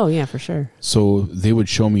cat, right? Oh, yeah, for sure. So they would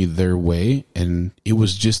show me their way, and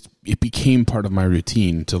it became part of my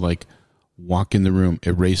routine to walk in the room,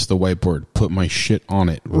 erase the whiteboard, put my shit on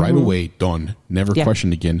it right away, done, never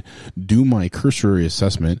questioned again, do my cursory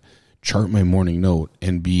assessment, chart my morning note,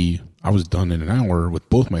 and I was done in an hour with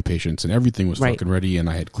both my patients, and everything was fucking ready, and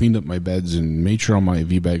I had cleaned up my beds and made sure all my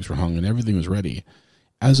V bags were hung, and everything was ready.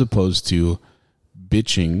 As opposed to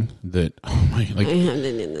bitching that, I haven't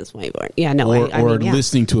in this whiteboard. Yeah, no. Or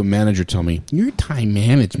listening to a manager tell me, "Your time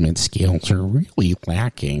management skills are really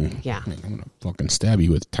lacking." Yeah. I'm going to fucking stab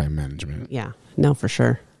you with time management. Yeah. No, for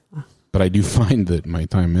sure. But I do find that my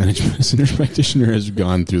time management as a nurse practitioner has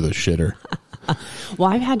gone through the shitter. Well,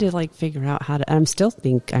 I've had to figure out how to, I'm still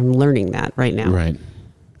I'm learning that right now. Right.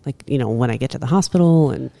 When I get to the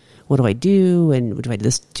hospital and what do I do? And do I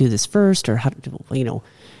do this first, or how,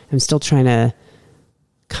 I'm still trying to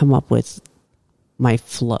come up with my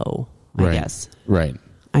flow, I guess. Right.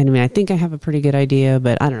 I mean, I think I have a pretty good idea,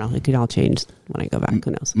 but I don't know. It could all change when I go back.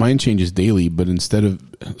 Who knows? Mine changes daily, but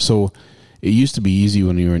so it used to be easy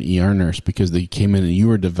when you were an ER nurse because they came in and you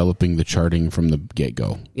were developing the charting from the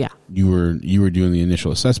get-go. Yeah. You were doing the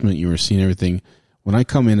initial assessment. You were seeing everything. When I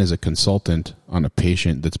come in as a consultant on a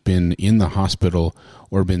patient that's been in the hospital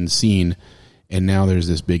or been seen, and now there's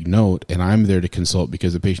this big note, and I'm there to consult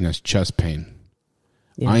because the patient has chest pain.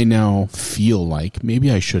 Yeah. I now feel like,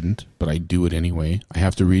 maybe I shouldn't, but I do it anyway. I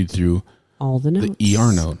have to read through all the notes. The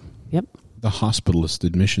ER note. Yep. The hospitalist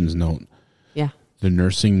admissions note. Yeah. The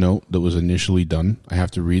nursing note that was initially done. I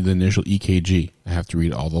have to read the initial EKG. I have to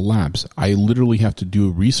read all the labs. I literally have to do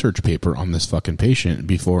a research paper on this fucking patient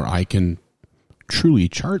before I can truly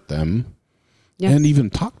chart them and even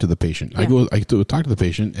talk to the patient. Yeah. I talk to the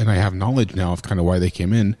patient, and I have knowledge now of kind of why they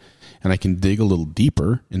came in, and I can dig a little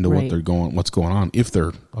deeper into what's going on if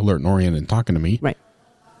they're alert and oriented and talking to me. Right.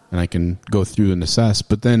 And I can go through and assess.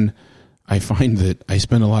 But then I find that I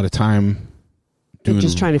spend a lot of time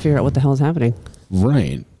just trying to figure out what the hell is happening.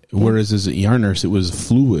 Right. Yeah. Whereas as an ER nurse, it was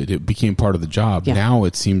fluid. It became part of the job. Yeah. Now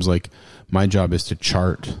it seems like my job is to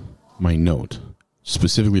chart my note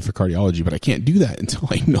specifically for cardiology, but I can't do that until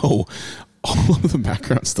I know all of the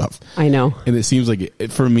background stuff. I know. And it seems like,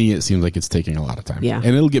 for me, it seems like it's taking a lot of time. Yeah.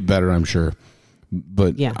 And it'll get better, I'm sure.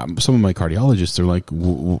 But some of my cardiologists are like,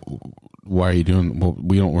 why are you doing, well,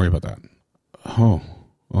 we don't worry about that. Oh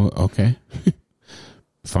okay.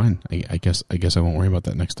 Fine. I guess I won't worry about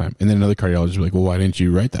that next time. And then another cardiologist will be like, well, why didn't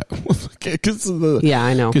you write that? Yeah,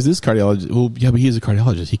 I know. Because this cardiologist, well, yeah, but he's a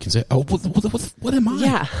cardiologist. He can say, oh, what am I?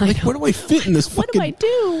 Yeah. Where do I fit in this fucking... What do I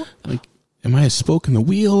do? Am I a spoke in the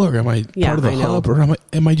wheel, or am I part of the hub, or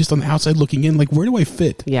am I just on the outside looking in? Where do I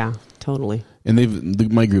fit? Yeah, totally.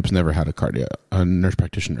 And my group's never had a nurse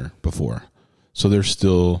practitioner before, so they're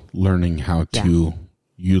still learning how to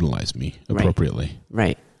utilize me appropriately.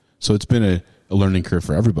 Right. So it's been a learning curve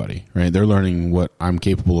for everybody, right? They're learning what I'm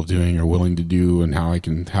capable of doing or willing to do, and how I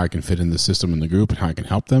can fit in the system in the group, and how I can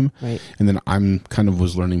help them. Right. And then I'm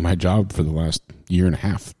was learning my job for the last year and a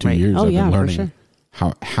half, 2 years. Oh, I've been learning for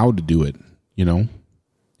sure. how to do it.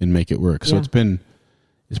 and make it work. So it's been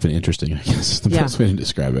interesting, I guess, is the best way to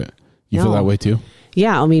describe it. You feel that way too?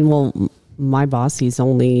 Yeah. I mean, well, my boss, he's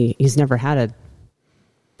never had a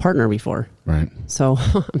partner before. Right. So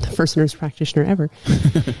I'm the first nurse practitioner ever.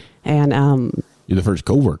 And you're the first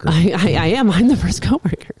coworker. I am. I'm the first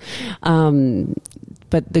coworker.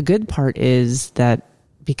 But the good part is that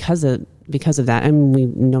because of that, I mean,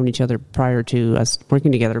 we've known each other prior to us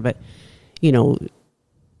working together, but you know,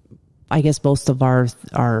 I guess most of our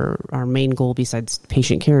main goal besides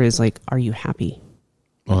patient care is like, are you happy?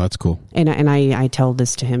 Oh, that's cool. And I tell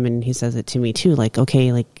this to him, and he says it to me too. Like,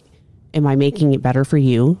 okay, like, am I making it better for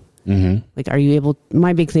you? Mm-hmm. Like, are you able?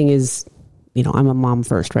 My big thing is, you know, I'm a mom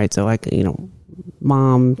first, right? So like, you know,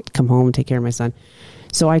 mom, come home, take care of my son.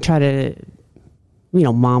 So I try to, you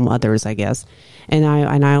know, mom others, I guess. And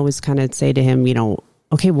I always kind of say to him, you know,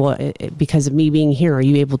 okay, well, because of me being here, are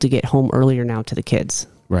you able to get home earlier now to the kids?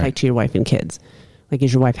 Right. Like to your wife and kids? Like,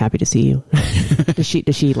 is your wife happy to see you? Does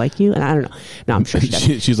she like you? And I don't know. No, I'm sure she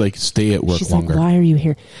does. She's like, stay at work She's longer. Like, why are you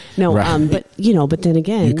here? No, right. But you know, but then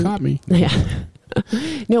again, you caught me. Yeah.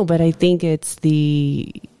 No, but I think it's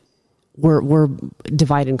we're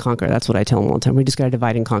divide and conquer. That's what I tell them all the time. We just got to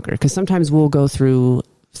divide and conquer, because sometimes we'll go through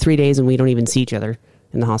 3 days and we don't even see each other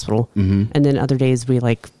in the hospital, and then other days we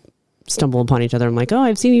like stumble upon each other. I'm like, oh,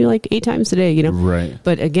 I've seen you like 8 times today, you know? Right.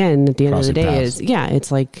 But again, at the end of the day paths.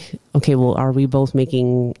 it's like, okay, well, are we both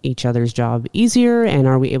making each other's job easier, and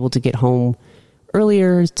are we able to get home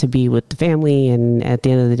earlier to be with the family? And at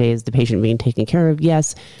the end of the day, is the patient being taken care of?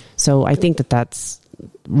 Yes. So I think that's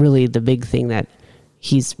really the big thing that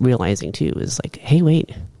he's realizing too, is like, hey,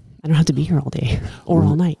 wait, I don't have to be here all day or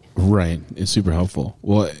all night. Right. It's super helpful.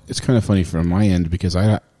 Well, it's kind of funny from my end, because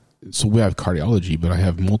so we have cardiology, but I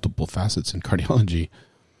have multiple facets in cardiology.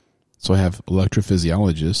 So I have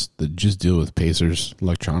electrophysiologists that just deal with pacers,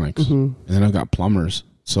 electronics, and then I've got plumbers.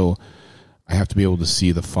 So I have to be able to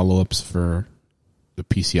see the follow-ups for the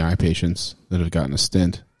PCI patients that have gotten a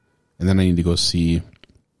stent, and then I need to go see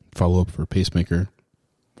follow-up for pacemaker,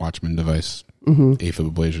 Watchman device,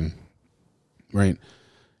 AFib ablation, right?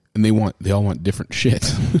 And they all want different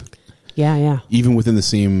shit. Yeah. Even within the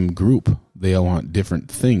same group, they all want different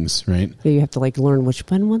things, right? You have to like learn which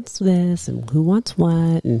one wants this and who wants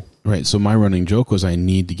what. And right. So my running joke was, I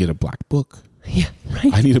need to get a black book. Yeah,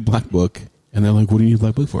 right. I need a black book. And they're like, what do you need a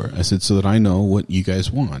black book for? I said, so that I know what you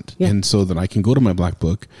guys want. Yeah. And so that I can go to my black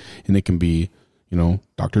book, and it can be, you know,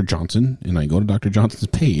 Dr. Johnson, and I go to Dr. Johnson's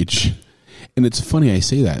page. And it's funny I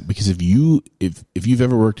say that, because if you've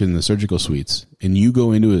ever worked in the surgical suites and you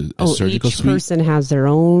go into a surgical suite, each person has their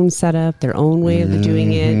own setup, their own way of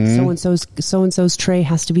doing it. So and so's tray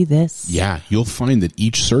has to be this. Yeah, you'll find that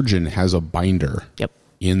each surgeon has a binder. Yep.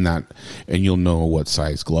 In that, and you'll know what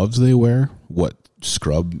size gloves they wear, what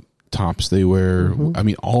scrub tops they wear. I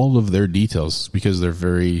mean, all of their details, because they're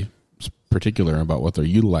very particular about what they're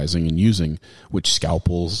utilizing and using, which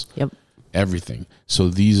scalpels. Yep. Everything. So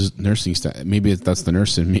these nursing staff, maybe that's the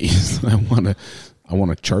nurse in me. I want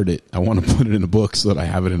to chart it. I want to put it in a book so that I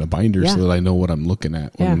have it in a binder, so that I know what I'm looking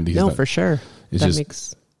at. For sure. That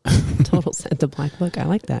makes total sense. The black book. I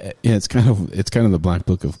like that. Yeah, it's kind of the black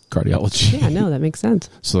book of cardiology. Yeah, no, that makes sense.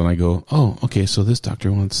 So then I go, oh, okay. So this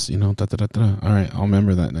doctor wants, you know, da da da da. All right, I'll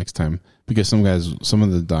remember that next time, because some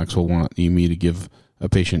of the docs will want me to give a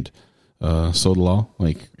patient Sodalol,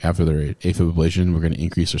 like after their AFib ablation, we're going to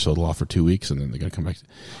increase their Sodalol for 2 weeks, and then they're going to come back.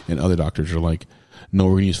 And other doctors are like, no,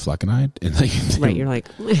 we're going to use flecainide. And like, right, you're like,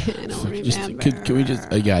 I don't remember. Can we just,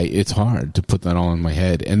 it's hard to put that all in my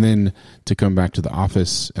head. And then to come back to the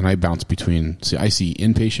office, and I bounce between, I see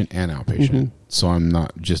inpatient and outpatient. So I'm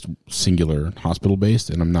not just singular hospital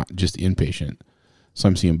based, and I'm not just inpatient. So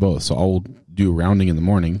I'm seeing both. So I'll do rounding in the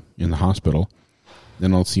morning in the hospital,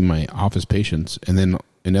 then I'll see my office patients, and then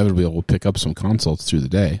inevitably we'll pick up some consults through the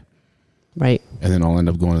day. Right. And then I'll end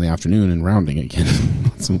up going in the afternoon and rounding again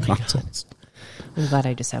some consults. I'm glad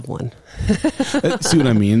I just have one. See what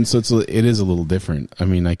I mean? So it is a little different. I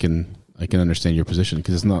mean, I can understand your position,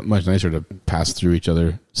 because it's not much nicer to pass through each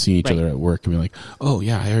other, see each other at work, and be like, oh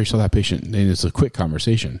yeah, I already saw that patient. And it's a quick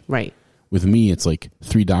conversation. Right. With me, it's like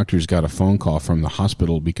 3 doctors got a phone call from the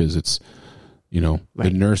hospital, because it's, you know, the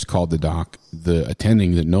nurse called the doc, the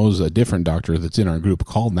attending that knows a different doctor that's in our group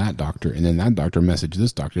called that doctor, and then that doctor messaged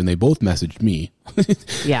this doctor, and they both messaged me.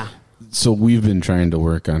 Yeah. So we've been trying to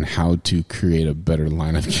work on how to create a better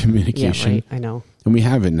line of communication. Yeah, right. I know. And we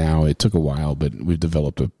have it now. It took a while, but we've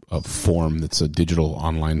developed a form that's a digital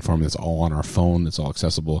online form that's all on our phone, that's all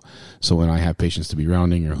accessible. So when I have patients to be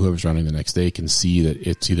rounding, or whoever's rounding the next day can see that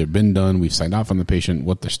it's either been done, we've signed off on the patient,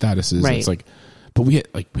 what their status is. Right. It's like, but we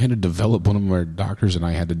had to develop, one of our doctors and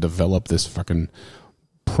I had to develop this fucking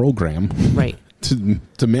program right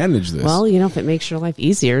to manage this. Well, if it makes your life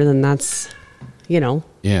easier, then that's,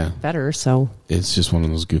 better. So it's just one of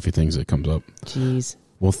those goofy things that comes up. Jeez.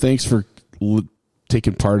 Well, thanks for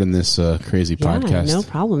taking part in this crazy podcast. No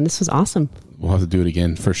problem. This was awesome. We'll have to do it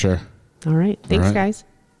again for sure. All right. Thanks, guys.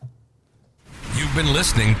 You've been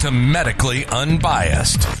listening to Medically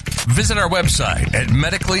Unbiased. Visit our website at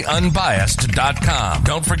medicallyunbiased.com.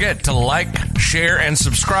 Don't forget to like, share, and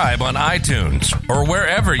subscribe on iTunes or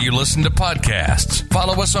wherever you listen to podcasts.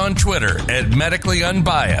 Follow us on Twitter at Medically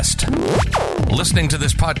Unbiased. Listening to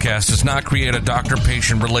this podcast does not create a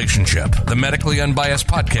doctor-patient relationship. The Medically Unbiased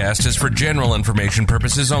podcast is for general information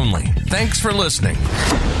purposes only. Thanks for listening.